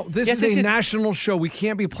 Yes. no. This Yes, is it's a national show. We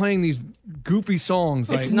can't be playing these goofy songs.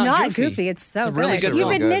 This Like, is not Not goofy. goofy. It's so It's a really good You've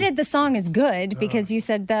song. admitted the song is good because you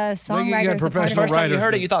said the you got songwriter is a part of professional it. First time you writers.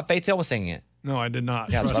 heard it, you thought Faith Hill was singing it. no, I did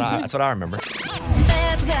not. Yeah, that's what I remember.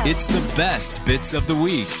 It's the best bits of the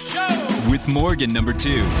week with Morgan number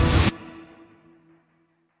 2.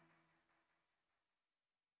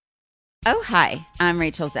 Oh, hi, I'm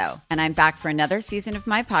Rachel Zoe, and I'm back for another season of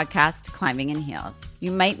my podcast, Climbing in Heels.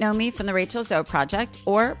 You might know me from the Rachel Zoe Project,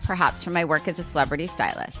 or perhaps from my work as a celebrity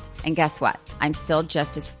stylist. And guess what? I'm still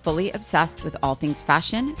just as fully obsessed with all things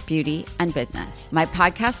fashion, beauty, and business. My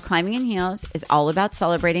podcast, Climbing in Heels, is all about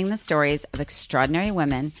celebrating the stories of extraordinary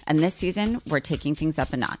women, and this season, we're taking things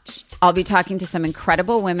up a notch. I'll be talking to some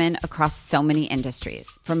incredible women across so many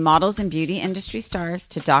industries, from models and beauty industry stars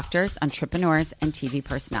to doctors, entrepreneurs, and TV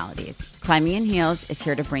personalities. Climbing in Heels is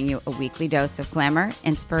here to bring you a weekly dose of glamour,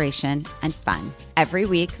 inspiration, and fun. Every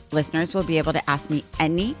week, listeners will be able to ask me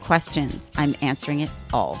any questions. I'm answering it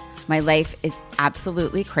all. My life is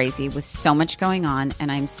absolutely crazy with so much going on,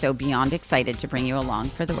 and I'm so beyond excited to bring you along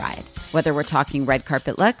for the ride. Whether we're talking red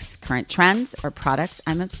carpet looks, current trends, or products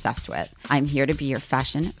I'm obsessed with, I'm here to be your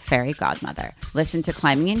fashion fairy godmother. Listen to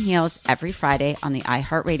Climbing in Heels every Friday on the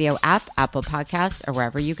iHeartRadio app, Apple Podcasts, or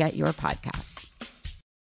wherever you get your podcasts.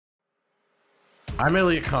 I'm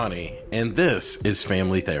Elliot Connie, and this is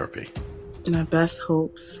Family Therapy. My best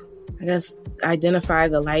hopes, I guess, identify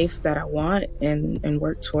the life that I want and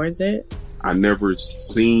work towards it. I never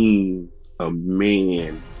seen a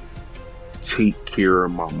man take care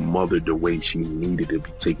of my mother the way she needed to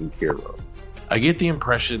be taken care of. I get the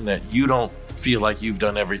impression that you don't feel like you've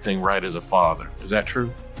done everything right as a father. Is that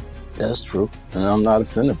true? That's true, and I'm not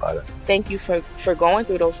offended by that. Thank you for going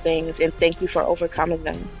through those things, and thank you for overcoming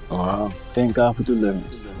them. Thank God for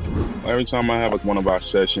deliverance. Every time I have one of our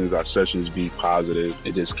sessions be positive.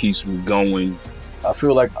 It just keeps me going. I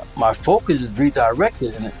feel like my focus is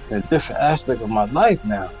redirected in a different aspect of my life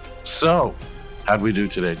now. So, how'd we do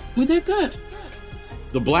today? We did good.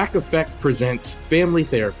 The Black Effect presents Family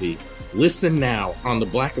Therapy. Listen now on the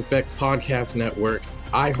Black Effect Podcast Network,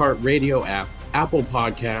 iHeartRadio app, Apple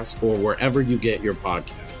Podcasts, or wherever you get your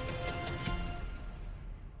podcasts.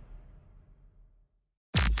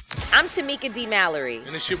 I'm Tamika D. Mallory.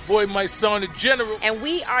 And it's your boy, my son, the General. And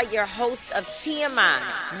we are your hosts of TMI.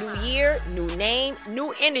 New year, new name,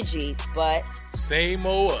 new energy, but same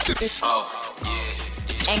old us.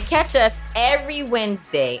 And catch us every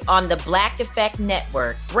Wednesday on the Black Effect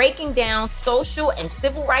Network, breaking down social and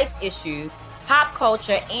civil rights issues, pop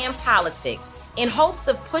culture, and politics, in hopes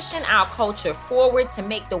of pushing our culture forward to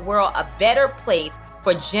make the world a better place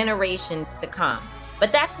for generations to come.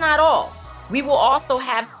 But that's not all. We will also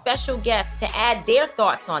have special guests to add their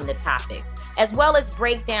thoughts on the topics, as well as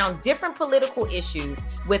break down different political issues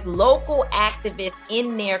with local activists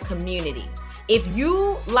in their community. If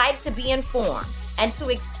you like to be informed and to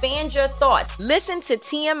expand your thoughts, listen to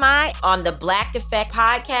TMI on the Black Effect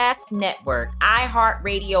Podcast Network,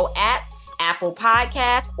 iHeartRadio app, Apple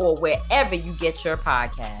Podcasts, or wherever you get your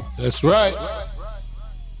podcasts. That's right.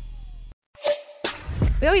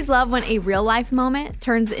 We always love when a real life moment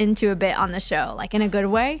turns into a bit on the show, like in a good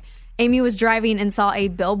way. Amy was driving and saw a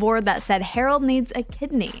billboard that said Harold needs a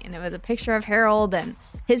kidney, and it was a picture of Harold and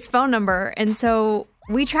his phone number. And so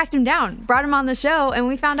we tracked him down, brought him on the show, and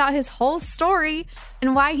we found out his whole story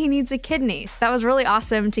and why he needs a kidney. So that was really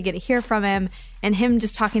awesome to get to hear from him, and him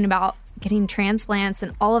just talking about getting transplants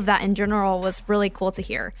and all of that in general was really cool to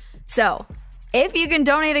hear. So if you can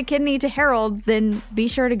donate a kidney to Harold, then be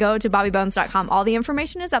sure to go to bobbybones.com. All the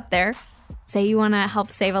information is up there. Say you want to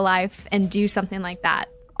help save a life and do something like that.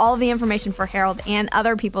 All the information for Harold and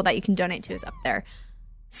other people that you can donate to is up there.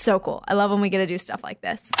 So cool. I love when we get to do stuff like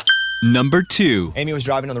this. Number 2. Amy was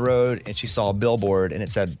driving on the road and she saw a billboard and it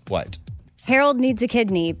said what? Harold needs a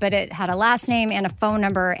kidney, but it had a last name and a phone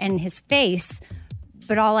number and his face.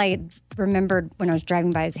 But all I remembered when I was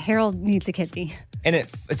driving by is Harold needs a kidney. And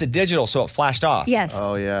it's a digital, so it flashed off. Yes.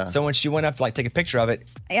 Oh, yeah. So when she went up to take a picture of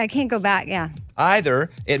it, I can't go back, yeah. either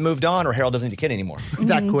it moved on or Harold doesn't need a kid anymore.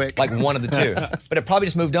 That quick. Like one of the two. But it probably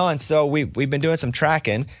just moved on. So we've been doing some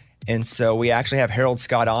tracking. And so we actually have Harold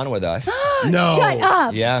Scott on with us. No. Shut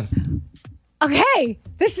up. Yeah. Okay.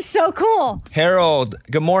 This is so cool. Harold,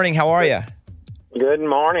 good morning. How are you? Good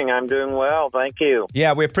morning. I'm doing well. Thank you.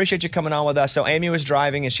 Yeah, we appreciate you coming on with us. So Amy was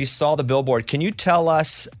driving and she saw the billboard. Can you tell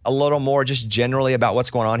us a little more just generally about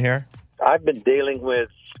what's going on here? I've been dealing with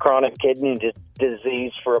chronic kidney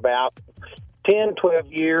disease for about 10,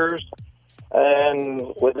 12 years. And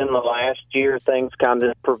within the last year, things kind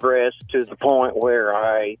of progressed to the point where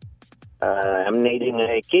I am needing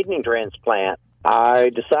a kidney transplant. I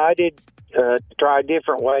decided to try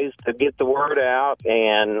different ways to get the word out,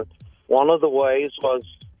 and one of the ways was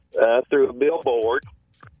through a billboard.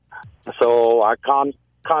 So I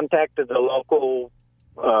contacted the local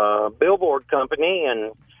billboard company,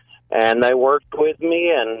 and they worked with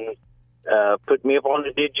me and put me up on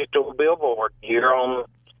the digital billboard here out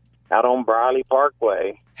on Briley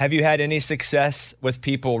Parkway. Have you had any success with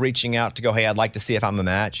people reaching out to go, hey, I'd like to see if I'm a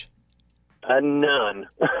match? None.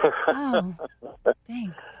 Oh,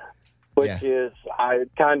 dang. Which is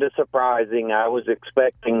kind of surprising. I was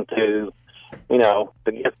expecting to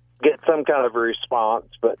get some kind of a response,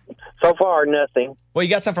 but so far nothing. Well, you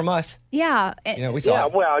got some from us. Yeah. We saw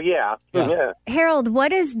it. Well, yeah. Harold,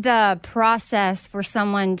 what is the process for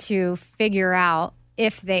someone to figure out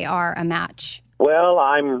if they are a match? Well,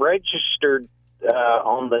 I'm registered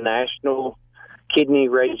on the National Kidney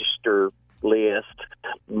Register list,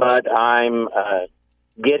 but I'm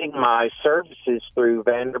getting my services through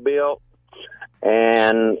Vanderbilt,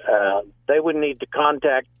 and they would need to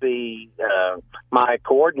contact my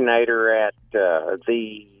coordinator at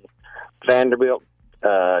the Vanderbilt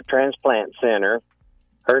Transplant Center.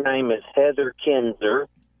 Her name is Heather Kinzer,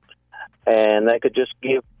 and they could just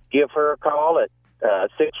give her a call at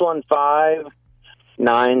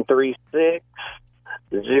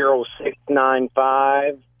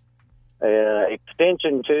 615-936-0695.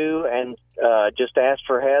 Extension 2, and just ask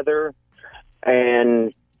for Heather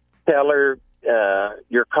and tell her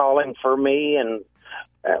you're calling for me and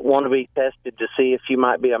want to be tested to see if you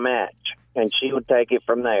might be a match, and she would take it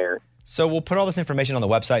from there. So we'll put all this information on the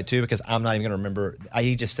website too, because I'm not even going to remember.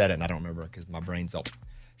 He just said it and I don't remember because my brain's all.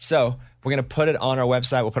 So we're going to put it on our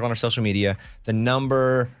website. We'll put it on our social media, the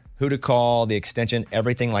number, who to call, the extension,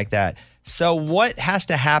 everything like that. So what has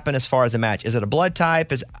to happen as far as a match? Is it a blood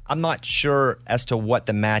type? I'm not sure as to what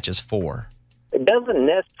the match is for. It doesn't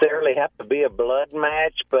necessarily have to be a blood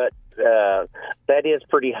match, but that is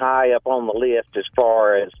pretty high up on the list as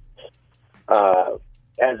far as a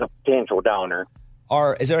potential donor.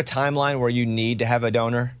 Is there a timeline where you need to have a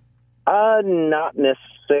donor? Not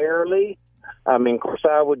necessarily. I mean, of course,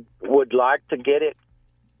 I would like to get it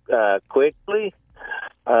quickly.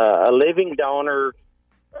 A living donor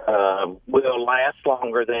will last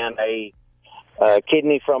longer than a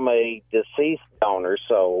kidney from a deceased donor,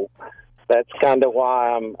 so that's kind of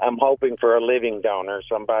why I'm hoping for a living donor,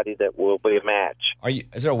 somebody that will be a match.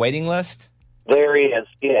 Is there a waiting list? There is,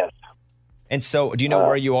 yes. And so, do you know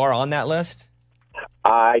where you are on that list?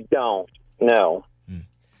 I don't. No.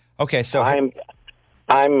 Okay, so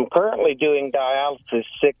I'm currently doing dialysis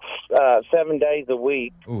 7 days a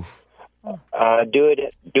week. Oof. Do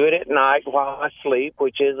it at night while I sleep,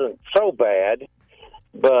 which isn't so bad.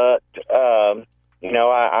 But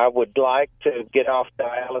I would like to get off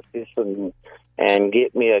dialysis and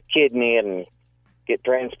get me a kidney and get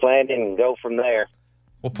transplanted and go from there.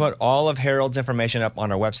 We'll put all of Harold's information up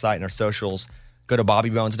on our website and our socials. Go to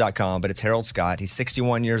bobbybones.com, but it's Harold Scott. He's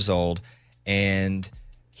 61 years old, and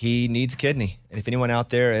he needs a kidney. And if anyone out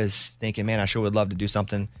there is thinking, man, I sure would love to do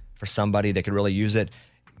something for somebody that could really use it,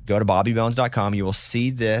 go to bobbybones.com. You will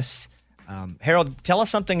see this. Harold, tell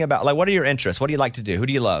us something about, what are your interests? What do you like to do? Who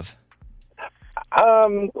do you love?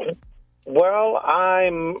 Well,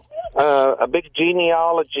 I'm a big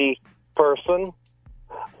genealogy person.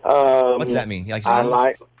 What's that mean?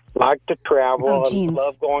 I like to travel. Oh, I genes.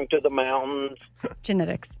 love going to the mountains.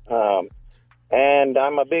 Genetics. And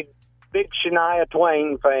I'm a big Shania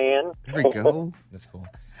Twain fan. There we go. That's cool.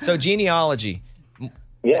 So genealogy.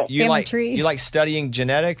 Yeah. You like studying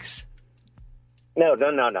genetics? No.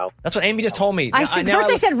 That's what Amy just told me. I said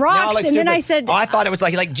rocks, and then I said... Oh, I thought it was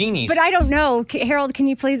like genies. But I don't know. Harold, can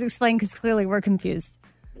you please explain? Because clearly we're confused.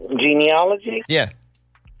 Genealogy? Yeah.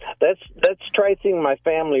 That's tracing my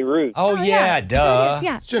family roots. Oh yeah, duh.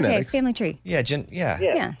 Yeah. It's genetics. Okay, family tree. Yeah,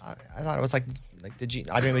 Yeah. I thought it was like the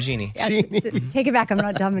I Dream of Jeannie. Yeah, take it back. I'm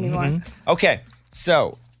not dumb anymore. Okay,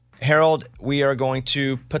 so Harold, we are going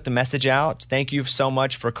to put the message out. Thank you so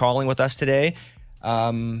much for calling with us today.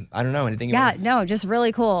 I don't know anything. No, just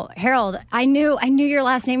really cool. Harold, I knew your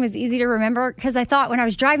last name was easy to remember because I thought when I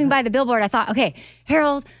was driving by the billboard, I thought, okay,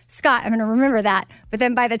 Harold Scott, I'm going to remember that. But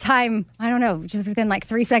then by the time, I don't know, just within like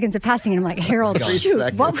 3 seconds of passing it, I'm like, Harold,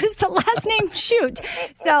 shoot, what was the last name? Shoot.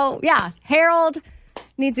 So yeah, Harold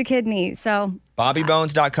needs a kidney. So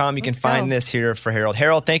BobbyBones.com. You can find this here for Harold.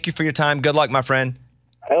 Harold, thank you for your time. Good luck, my friend.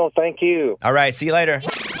 Oh, thank you. All right, see you later.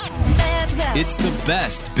 It's the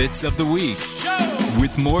best bits of the week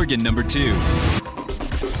with Morgan number 2.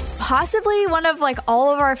 Possibly one of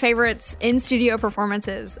all of our favorites in studio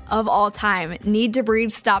performances of all time. Need to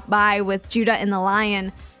Breathe stopped by with Judah and the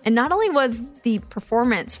Lion. And not only was the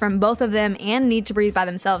performance from both of them and Need to Breathe by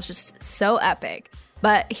themselves just so epic,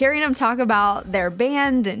 but hearing them talk about their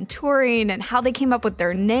band and touring and how they came up with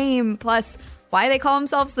their name, plus why they call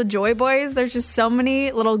themselves the Joy Boys, there's just so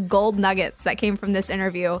many little gold nuggets that came from this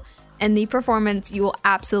interview. And the performance, you will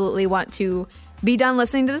absolutely want to be done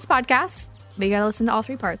listening to this podcast, but you gotta listen to all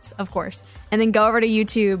 3 parts, of course. And then go over to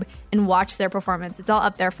YouTube and watch their performance. It's all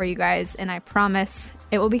up there for you guys, and I promise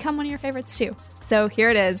it will become one of your favorites too. So here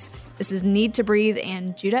it is. This is Need to Breathe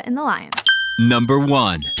and Judah and the Lion. Number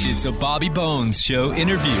 1. It's a Bobby Bones Show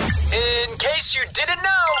interview. In case you didn't know.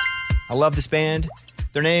 I love this band.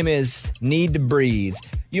 Their name is Need to Breathe.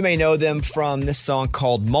 You may know them from this song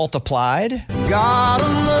called Multiplied.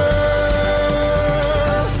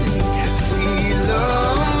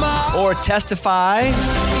 Or Testify.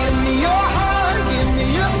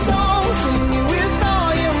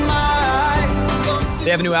 They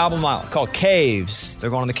have a new album out called Caves. They're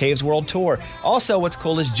going on the Caves World Tour. Also, what's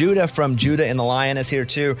cool is Judah from Judah and the Lion is here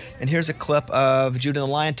too. And here's a clip of Judah and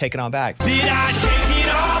the Lion Take It On Back. Did I take it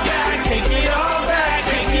all back? Take it all back,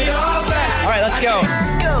 take it all back. All right, let's go.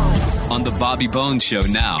 On the Bobby Bones Show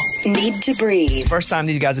now. Need to Breathe. First time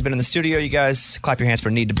these guys have been in the studio. You guys clap your hands for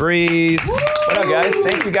Need to Breathe. What up, guys?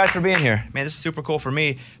 Thank you guys for being here. Man, this is super cool for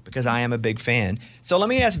me because I am a big fan. So let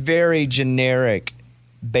me ask very generic,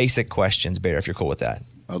 basic questions, Bear, if you're cool with that.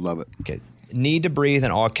 I love it. Okay. Need to Breathe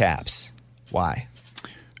in all caps. Why?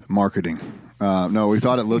 Marketing. No, we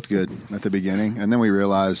thought it looked good at the beginning, and then we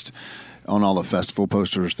realized on all the festival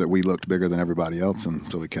posters that we looked bigger than everybody else,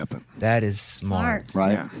 and so we kept it. That is smart.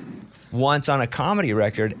 Right? Yeah. once on a comedy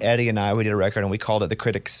record, Eddie and we did a record and we called it The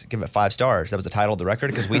Critics Give It 5 Stars. That was the title of the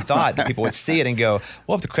record because we thought that people would see it and go,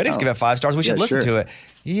 well, if the critics give it 5 stars, we should listen to it.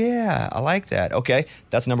 Yeah, I like that. Okay,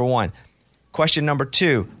 that's number one. Question number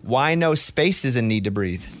 2, why no spaces in Need to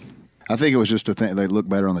Breathe? I think it was just a thing. They look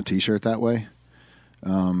better on the T-shirt that way.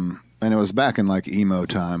 And it was back in like emo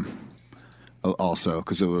time also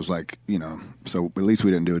because it was like, so at least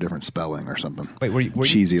we didn't do a different spelling or something. Wait, were you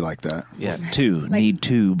cheesy like that? Yeah, need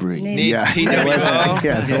to breathe.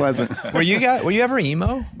 It wasn't. Were you ever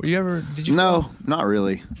emo? Did you? No, not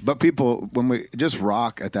really. But people, when we just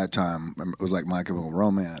rock at that time, it was like My Chemical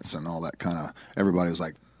Romance and all that kind of, everybody was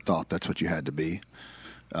like, thought that's what you had to be.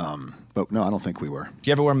 But no, I don't think we were. Do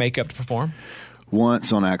you ever wear makeup to perform?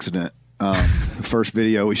 Once on accident. The first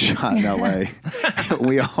video we shot in L.A.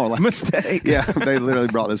 we all like mistake. Yeah, they literally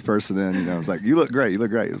brought this person in. It was like, you look great.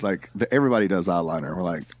 It's like everybody does eyeliner. We're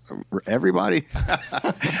like, everybody.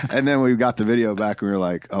 And then we got the video back and we were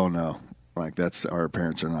like, oh no, like that's our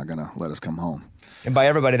parents are not gonna let us come home. And by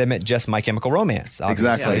everybody, they meant just My Chemical Romance. Obviously.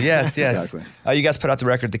 Exactly. Yes. Exactly. You guys put out the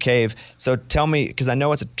record, The Cave. So tell me, because I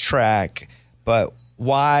know it's a track, but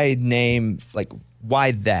why that?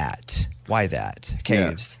 Why that?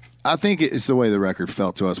 Caves. Yeah. I think it's the way the record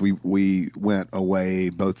felt to us. We went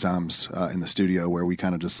away both times in the studio where we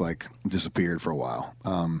kind of just like disappeared for a while.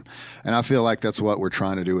 And I feel like that's what we're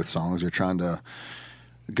trying to do with songs. We're trying to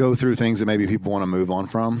go through things that maybe people want to move on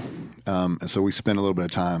from. And so we spend a little bit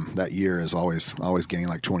of time. That year is always gaining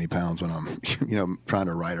like 20 pounds when I'm, trying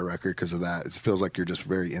to write a record because of that. It feels like you're just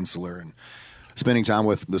very insular and spending time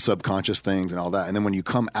with the subconscious things and all that. And then when you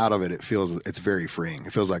come out of it, it's very freeing.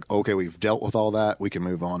 It feels like, okay, we've dealt with all that. We can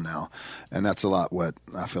move on now. And that's a lot what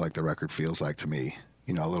I feel like the record feels like to me,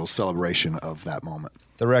 a little celebration of that moment.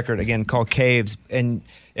 The record, again, called Caves. And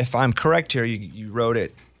if I'm correct here, you wrote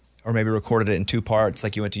it or maybe recorded it in 2 parts.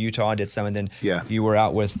 Like you went to Utah and did some, and then you were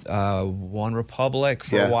out with One Republic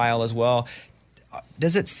for a while as well.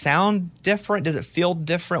 Does it sound different? Does it feel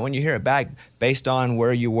different when you hear it back based on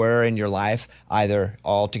where you were in your life, either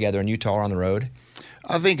all together in Utah or on the road?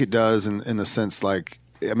 I think it does in the sense like,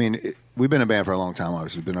 we've been a band for a long time,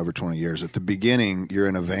 obviously. It's been over 20 years. At the beginning, you're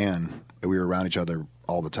in a van. We were around each other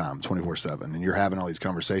all the time, 24/7. And you're having all these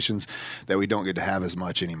conversations that we don't get to have as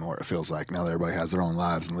much anymore, it feels like, now that everybody has their own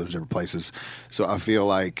lives and lives different places. So I feel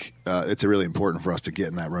like it's really important for us to get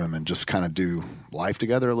in that room and just kind of do life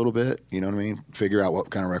together a little bit, you know what I mean? Figure out what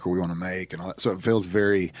kind of record we want to make and all that. So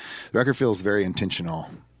the record feels very intentional.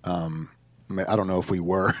 I don't know if we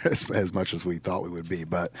were as much as we thought we would be,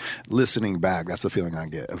 but listening back, that's the feeling I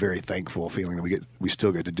get, a very thankful feeling that we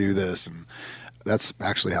still get to do this, and that's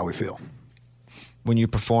actually how we feel. When you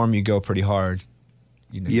perform, you go pretty hard.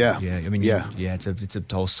 Yeah. It's a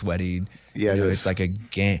whole sweaty. Yeah, it's like a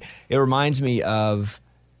game. It reminds me of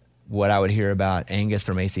what I would hear about Angus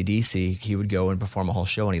from AC/DC. He would go and perform a whole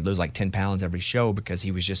show, and he'd lose like 10 pounds every show because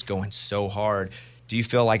he was just going so hard. Do you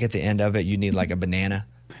feel like at the end of it, you need like a banana?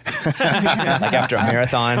 Like after a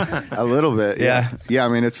marathon? A little bit, yeah. Yeah,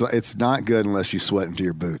 it's not good unless you sweat into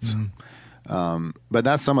your boots. Mm-hmm.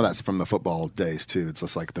 But some of that's from the football days too. It's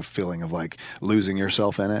just like the feeling of like losing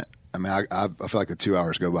yourself in it. I feel like the 2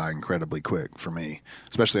 hours go by incredibly quick for me,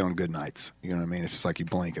 especially on good nights. You know what I mean? It's just like you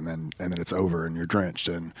blink and then it's over and you're drenched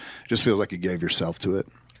and it just feels like you gave yourself to it.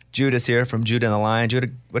 Judah's here from Judah and the Lion. Judah,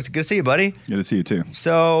 it's good to see you, buddy. Good to see you too.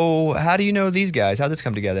 So how do you know these guys? How'd this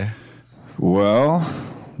come together? Well,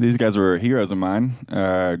 these guys were heroes of mine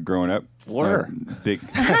growing up. Big.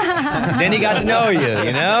 Then he got to know you,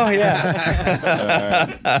 Yeah.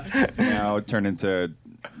 Now turned into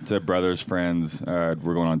brothers, friends. We're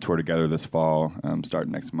going on tour together this fall,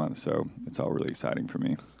 starting next month. So it's all really exciting for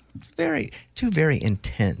me. It's two very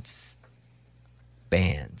intense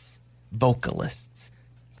bands, vocalists,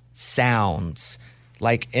 sounds,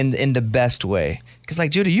 like in the best way. Because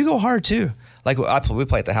like Judah, you go hard too. Like we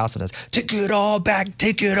play at the house and it's take it all back,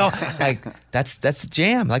 take it all. Like that's the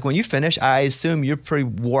jam. Like when you finish, I assume you're pretty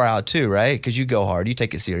wore out too, right? Because you go hard, you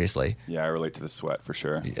take it seriously. Yeah, I relate to the sweat for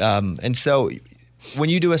sure. And so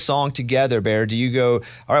when you do a song together, Bear, do you go,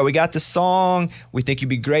 all right, we got the song, we think you'd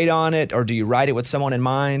be great on it, or do you write it with someone in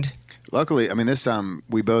mind? Luckily, this time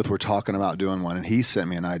we both were talking about doing one, and he sent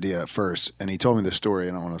me an idea at first, and he told me the story,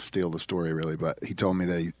 and I don't want to steal the story really, but he told me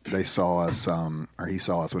that they saw us, or he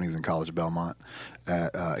saw us when he was in college at Belmont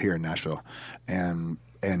here in Nashville, and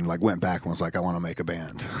and like went back and was like, I want to make a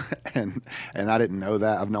band. and I didn't know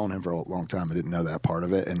that. I've known him for a long time. I didn't know that part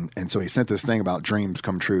of it. And so he sent this thing about Dreams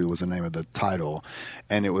Come True was the name of the title.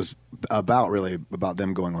 And it was about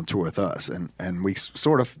them going on tour with us. And we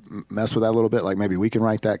sort of messed with that a little bit, like maybe we can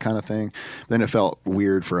write that kind of thing. Then it felt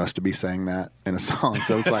weird for us to be saying that in a song.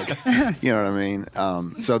 So it's like, you know what I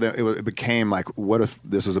mean? So then it became like, what if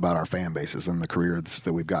this was about our fan bases and the careers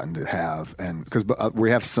that we've gotten to have? And because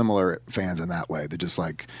we have similar fans in that way. They just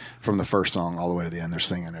like from the first song all the way to the end, they're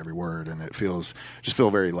singing every word, and it feel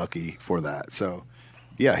very lucky for that. So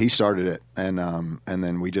yeah, he started it, and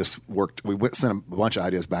then we just worked. We sent a bunch of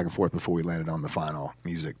ideas back and forth before we landed on the final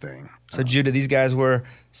music thing. So Judah, these guys were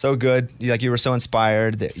so good. You were so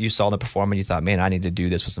inspired that you saw them perform and you thought, man, I need to do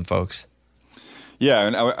this with some folks. Yeah,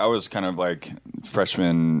 and I was kind of like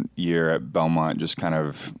freshman year at Belmont, just kind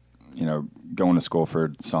of, going to school for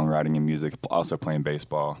songwriting and music, also playing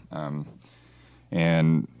baseball.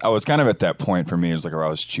 And I was kind of at that point for me, it was like where I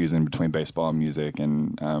was choosing between baseball and music,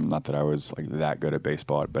 and not that I was like that good at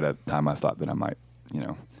baseball, but at the time I thought that I might,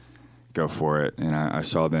 go for it. And I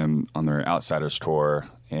saw them on their Outsiders tour,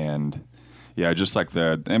 and yeah, just like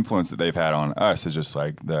the influence that they've had on us is just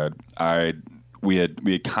like we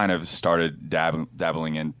had kind of started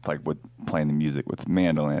dabbling in like with playing the music with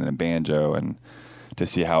mandolin and banjo, and to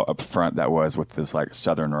see how upfront that was with this like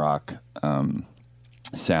Southern rock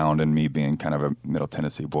sound, and me being kind of a Middle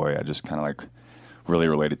Tennessee boy, I just kind of like really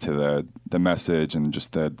related to the message and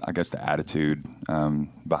just the attitude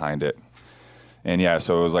behind it. And yeah,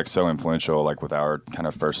 so it was like so influential, like with our kind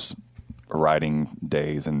of first writing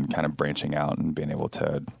days and kind of branching out and being able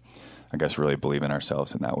to, I guess, really believe in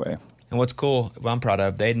ourselves in that way. And what's cool, what I'm proud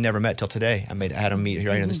of, they'd never met till today. I had them meet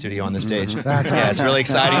right in the studio on the stage. It's really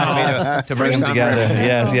exciting for me to bring them together.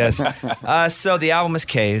 Yes. So the album is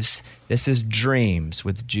Caves. This is Dreams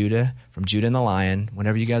with Judah from Judah and the Lion.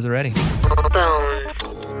 Whenever you guys are ready.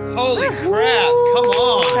 Holy crap! Come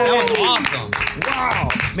on, that was awesome. Wow,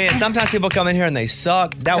 man. Sometimes people come in here and they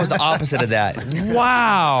suck. That was the opposite of that.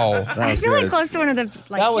 Wow, I feel like close to one of the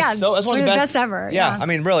that's one of the best ever. Yeah, I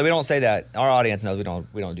mean, really, we don't say that. Our audience knows we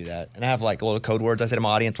don't do that. And I have like little code words I say to my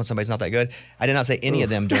audience when somebody's not that good. I did not say any of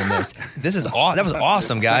them during this. That was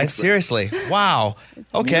awesome, guys. Seriously, wow.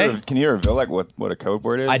 Okay. Can you reveal like what a code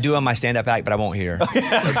word is? I do on my stand-up act, but I won't here.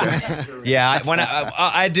 Yeah,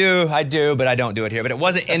 I do, but I don't do it here. But it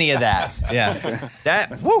wasn't any of that. Yeah.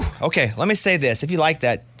 Okay, let me say this. If you like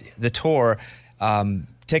that, the tour,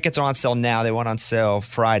 tickets are on sale now. They went on sale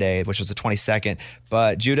Friday, which was the 22nd.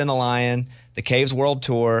 But Judah and the Lion, the Caves World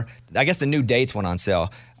Tour, I guess the new dates went on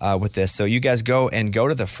sale with this. So you guys go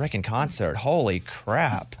to the freaking concert. Holy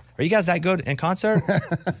crap. Are you guys that good in concert?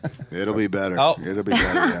 It'll be better. It'll be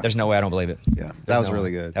better. Yeah. There's no way I don't believe it. Yeah, that was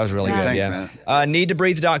really good. That was really good. Thanks, yeah.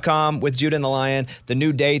 Needtobreathe.com with Judah and the Lion. The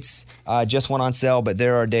new dates just went on sale, but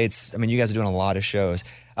there are dates. I mean, you guys are doing a lot of shows.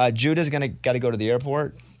 Judah's got to go to the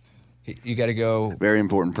airport. You got to go. Very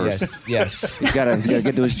important person. Yes. He's got to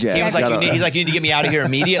get to his jet. He was like, you need to get me out of here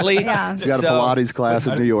immediately. Yeah. He's got a Pilates class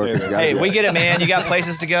in New York. Hey, we get it, man. You got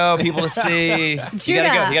places to go, people to see. You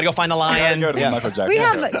got to go find the lion. We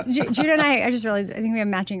have Judah and I just realized, I think we have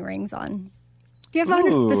matching rings on. Do you have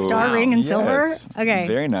the star ring in silver? Okay.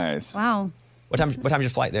 Very nice. Wow. What time's your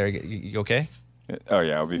flight there? You okay? Oh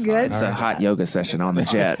yeah, I'll be fine. Good. It's a hot yoga session on the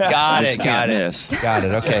jet. Got it.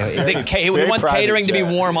 Okay. He wants catering to be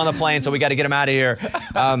warm on the plane, so we got to get him out of here.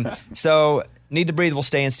 So Need to Breathe will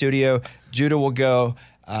stay in studio. Judah will go.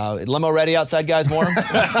 Limo ready outside, guys? Warm?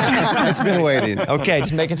 It's been waiting. Okay,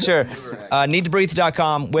 just making sure.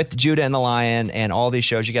 Needtobreathe.com with Judah and the Lion and all these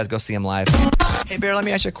shows. You guys go see them live. Hey, Bear, let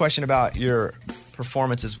me ask you a question about your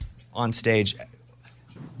performances on stage.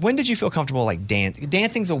 When did you feel comfortable like dancing?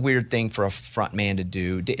 Dancing's a weird thing for a front man to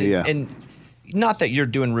do. Yeah. And not that you're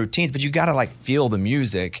doing routines, but you got to like feel the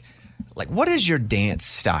music. Like, what is your dance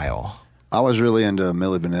style? I was really into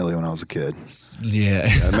Milli Vanilli when I was a kid. Yeah.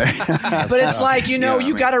 But it's like, you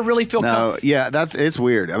got to really feel comfortable. It's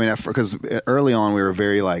weird. I mean, because early on we were a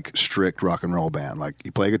very like strict rock and roll band. Like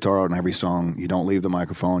you play guitar on every song, you don't leave the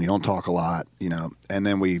microphone, you don't talk a lot, and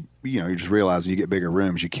then you just realize you get bigger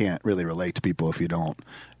rooms, you can't really relate to people if you don't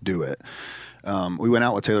do it. We went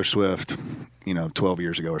out with Taylor Swift, 12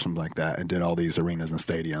 years ago or something like that, and did all these arenas and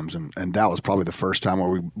stadiums, and that was probably the first time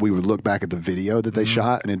where we would look back at the video that they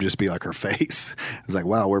shot, and it'd just be like her face. It's like,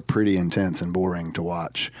 wow, we're pretty intense and boring to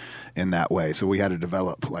watch in that way. So we had to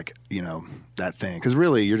develop that thing, because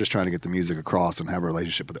really you're just trying to get the music across and have a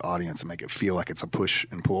relationship with the audience and make it feel like it's a push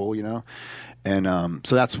and pull, and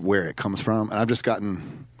so that's where it comes from. And I've just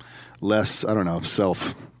gotten less,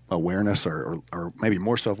 self-awareness or maybe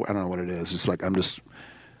more self, I don't know what it is. Just like I'm just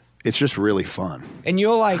it's just really fun. And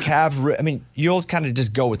you'll like you'll kind of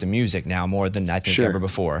just go with the music now more than I think ever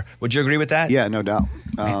before. Would you agree with that? Yeah, no doubt.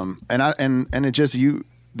 And it just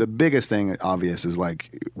the biggest thing obvious is like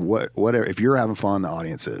whatever, if you're having fun, the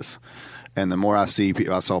audience is. And the more I see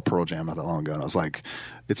people, I saw Pearl Jam not that long ago, and I was like,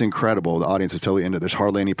 it's incredible. The audience is totally into it. There's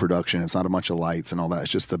hardly any production. It's not a bunch of lights and all that.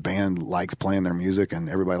 It's just the band likes playing their music, and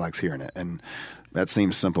everybody likes hearing it. And that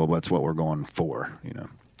seems simple, but it's what we're going for, you know.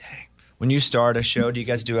 When you start a show, do you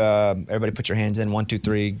guys do everybody put your hands in, 1, 2,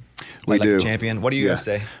 3, we like do. a champion? What do you guys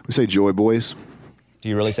say? We say Joy Boys. Do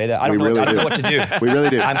you really say that? I don't know what to do. We really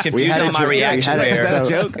do. I'm confused on my reaction there. Is that a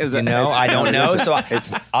joke? I don't know. So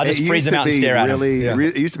I'll just freeze them out and stare at them.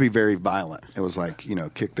 It used to be very violent. It was like,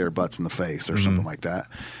 kick their butts in the face or something like that.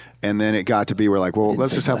 And then it got to be where like, well,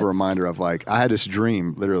 let's just have a reminder of like, I had this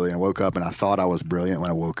dream literally, and I woke up and I thought I was brilliant when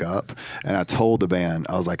I woke up. And I told the band,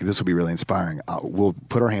 I was like, this will be really inspiring. We'll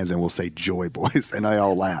put our hands in, we'll say Joy Boys. And they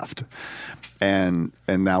all laughed. And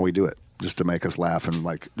now we do it just to make us laugh and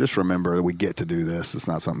like, just remember that we get to do this. It's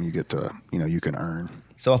not something you get to, you can earn.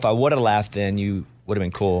 So if I would have laughed, then you would have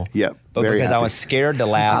been cool. Yep. But because I was scared to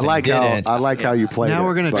laugh, I like how you played it. Now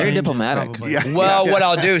we're going to very diplomatic. Well, what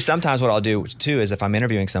I'll do sometimes, too, is if I'm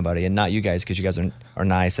interviewing somebody, and not you guys because you guys are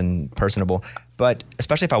nice and personable, but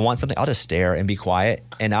especially if I want something, I'll just stare and be quiet,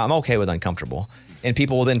 and I'm okay with uncomfortable, and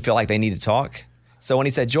people will then feel like they need to talk. So when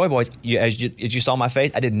he said Joy Boys, as you saw my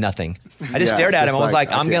face, I did nothing. I just stared at him. I was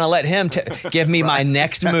like, I'm going to let him give me my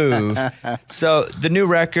next move. So the new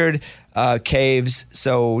record, Caves.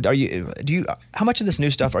 So how much of this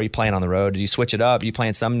new stuff are you playing on the road? Do you switch it up? Are you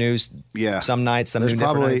playing some news? Yeah. Some nights, some There's new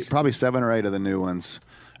different nights? probably 7 or 8 of the new ones.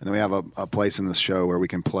 And then we have a place in the show where we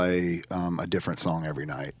can play a different song every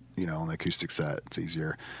night, on the acoustic set. It's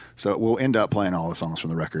easier. So we'll end up playing all the songs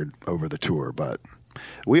from the record over the tour, but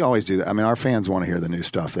we always do that. I mean, our fans want to hear the new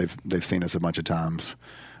stuff. They've seen us a bunch of times.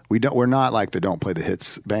 We're not like the Don't Play the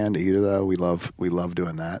Hits band either, though. We love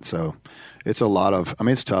doing that. So it's a lot of. I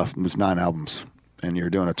mean, it's tough. It's 9 albums, and you're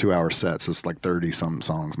doing a 2-hour set, so it's like 30-some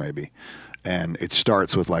songs maybe. And it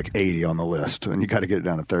starts with like 80 on the list, and you got to get it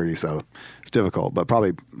down to 30. So it's difficult, but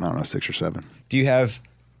probably 6 or 7. Do you have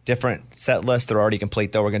different set lists that are already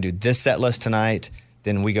complete? Though we're going to do this set list tonight.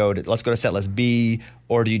 Then let's go to set list B,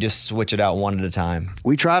 or do you just switch it out one at a time?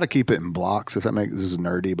 We try to keep it in blocks, this is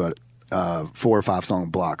nerdy, but 4 or 5 song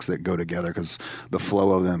blocks that go together because the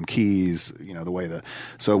flow of them, keys, the way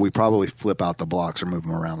so we probably flip out the blocks or move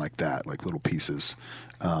them around like that, like little pieces.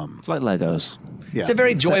 It's like Legos. Yeah. It's a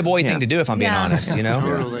very Joy Boy thing to do, if I'm being honest,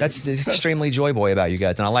 Totally. That's extremely Joy Boy about you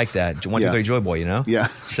guys, and I like that. 1, 2, 3 Joy Boy, Yeah.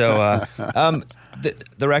 So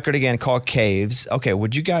the record again called Caves. Okay,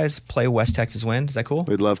 would you guys play West Texas Wind? Is that cool?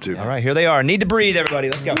 We'd love to. All right, here they are. Need to Breathe,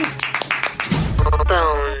 everybody. Let's go.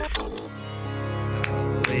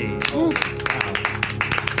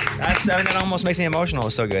 That almost makes me emotional.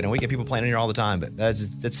 It's so good, and we get people playing in here all the time. But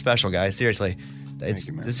it's special, guys. Seriously, this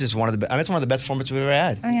is one of the. It's one of the best performances we've ever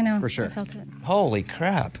had. Oh, you know, for sure. I felt it. Holy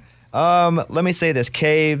crap! Let me say this: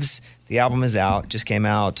 Caves. The album is out. Just came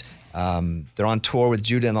out. They're on tour with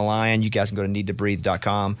Judah and the Lion. You guys can go to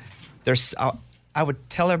needtobreathe.com. I would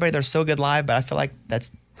tell everybody they're so good live, but I feel like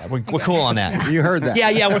we're cool on that. You heard that.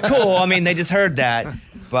 Yeah, we're cool. I mean, they just heard that.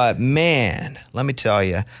 But man, let me tell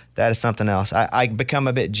you, that is something else. I become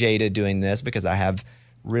a bit jaded doing this because I have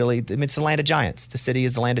it's the land of giants. The city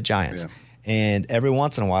is the land of giants. Yeah. And every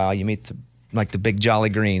once in a while you meet the big Jolly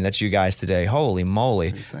Green. That's you guys today. Holy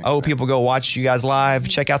moly. People go watch you guys live.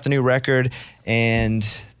 Check out the new record. And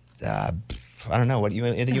I don't know.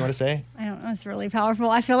 Anything you want to say? I don't know. It's really powerful.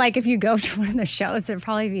 I feel like if you go to one of the shows, it'd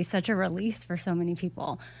probably be such a release for so many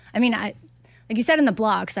people. I mean, like you said in the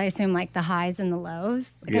blocks, I assume like the highs and the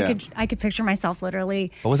lows. I could picture myself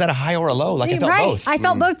literally. But was that a high or a low? Like I felt both. I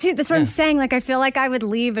felt both too. That's what I'm saying. Like I feel like I would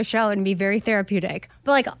leave a show and be very therapeutic,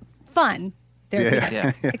 but like fun.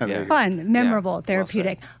 Therapeutic. Fun, memorable,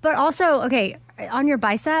 therapeutic. But also, okay, on your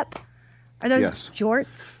bicep, are those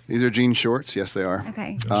jorts? These are jean shorts. Yes, they are.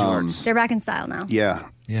 Okay. They're back in style now. Yeah.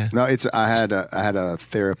 No, I had a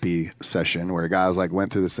therapy session where a guy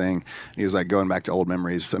went through this thing. And he was like going back to old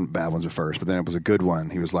memories, some bad ones at first, but then it was a good one.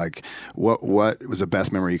 He was like, "What was the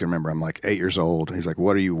best memory you can remember?" I'm like, 8 years old. He's like,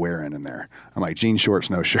 "What are you wearing in there?" I'm like, "Jean shorts,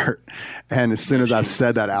 no shirt." And as soon as I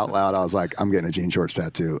said that out loud, I was like, "I'm getting a jean shorts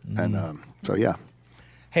tattoo." And so yeah.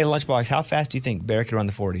 Hey, Lunchbox, how fast do you think Barry could run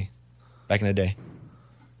the 40 back in the day?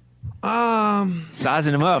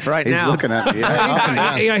 Sizing him up right now. He's looking at me.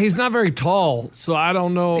 Yeah, he's not very tall, so I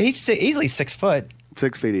don't know. He's easily 6 foot.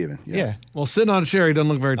 6 feet even. Yeah. Well, sitting on a chair, he doesn't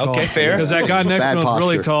look very tall. Okay, fair. Because that guy next to him is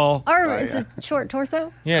really tall. Or it's a short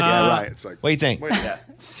torso. Yeah, right. It's like, what do you think?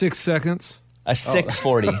 6 seconds. A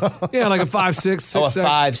 640. Yeah, like a 5'6", Oh, a 6'7".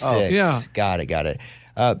 5'6". Yeah. Got it.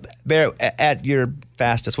 Bear, at your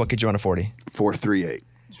fastest, what could you run a 40? 4.38.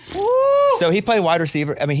 So he played wide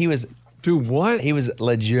receiver. I mean, he was. Dude, what? He was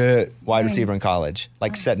legit wide receiver in college,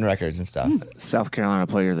 like setting records and stuff. South Carolina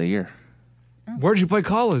Player of the Year. Where'd you play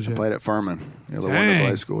college? I played at Furman, the Dang. Wonderful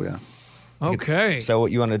High School, yeah. Okay. So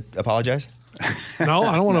you want to apologize? No,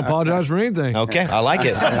 I don't want to apologize for anything. Okay, I like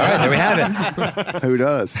it. All right, there we have it. Who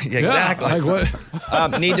does? Yeah, exactly. Yeah, like what?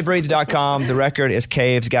 Needtobreathe.com. The record is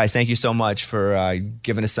Caves. Guys, thank you so much for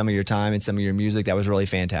giving us some of your time and some of your music. That was really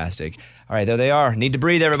fantastic. All right, there they are. Need to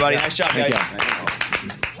Breathe, everybody. Nice job, guys.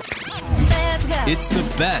 It's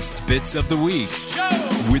the best bits of the week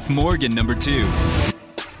with Morgan number 2.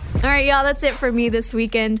 All right, y'all, that's it for me this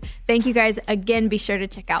weekend. Thank you guys again. Be sure to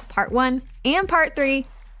check out part 1 and part 3.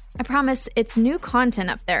 I promise it's new content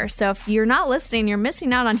up there. So if you're not listening, you're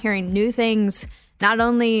missing out on hearing new things, not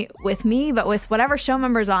only with me, but with whatever show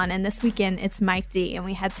member's on. And this weekend, it's Mike D. And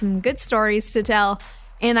we had some good stories to tell.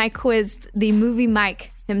 And I quizzed the movie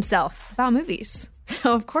Mike himself about movies.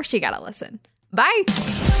 So of course you got to listen. Bye.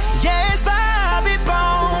 Yes, Bobby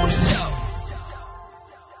Bones Show.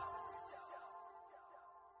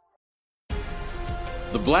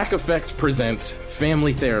 The Black Effect presents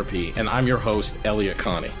Family Therapy, and I'm your host, Elliot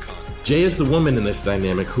Connie. Jay is the woman in this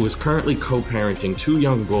dynamic who is currently co-parenting 2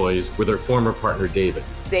 young boys with her former partner, David.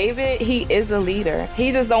 David, he is a leader.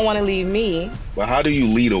 He just don't want to leave me. But how do you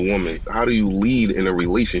lead a woman? How do you lead in a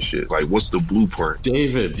relationship? Like, what's the blueprint?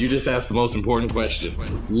 David, you just asked the most important question.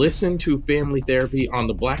 Listen to Family Therapy on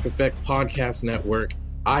the Black Effect Podcast Network,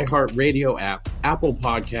 iHeartRadio app, Apple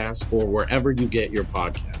Podcasts, or wherever you get your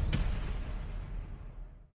podcasts.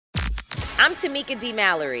 I'm Tamika D.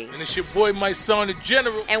 Mallory. And it's your boy, my son, the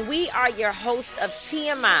General. And we are your hosts of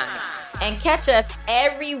TMI. And catch us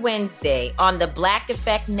every Wednesday on the Black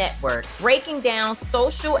Effect Network, breaking down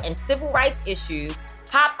social and civil rights issues,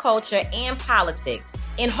 pop culture, and politics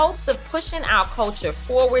in hopes of pushing our culture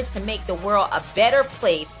forward to make the world a better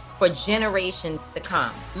place for generations to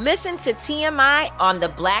come. Listen to TMI on the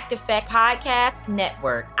Black Effect Podcast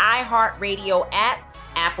Network, iHeartRadio app,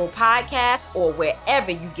 Apple Podcasts, or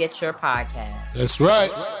wherever you get your podcasts. That's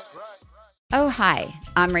right. Oh, hi,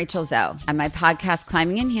 I'm Rachel Zoe, and my podcast,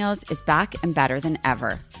 Climbing in Heels, is back and better than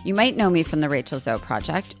ever. You might know me from the Rachel Zoe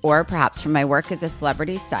Project, or perhaps from my work as a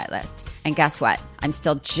celebrity stylist. And guess what? I'm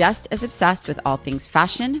still just as obsessed with all things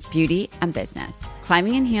fashion, beauty, and business.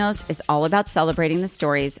 Climbing in Heels is all about celebrating the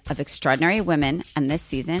stories of extraordinary women, and this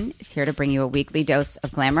season is here to bring you a weekly dose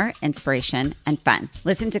of glamour, inspiration, and fun.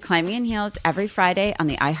 Listen to Climbing in Heels every Friday on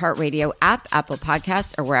the iHeartRadio app, Apple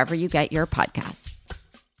Podcasts, or wherever you get your podcasts.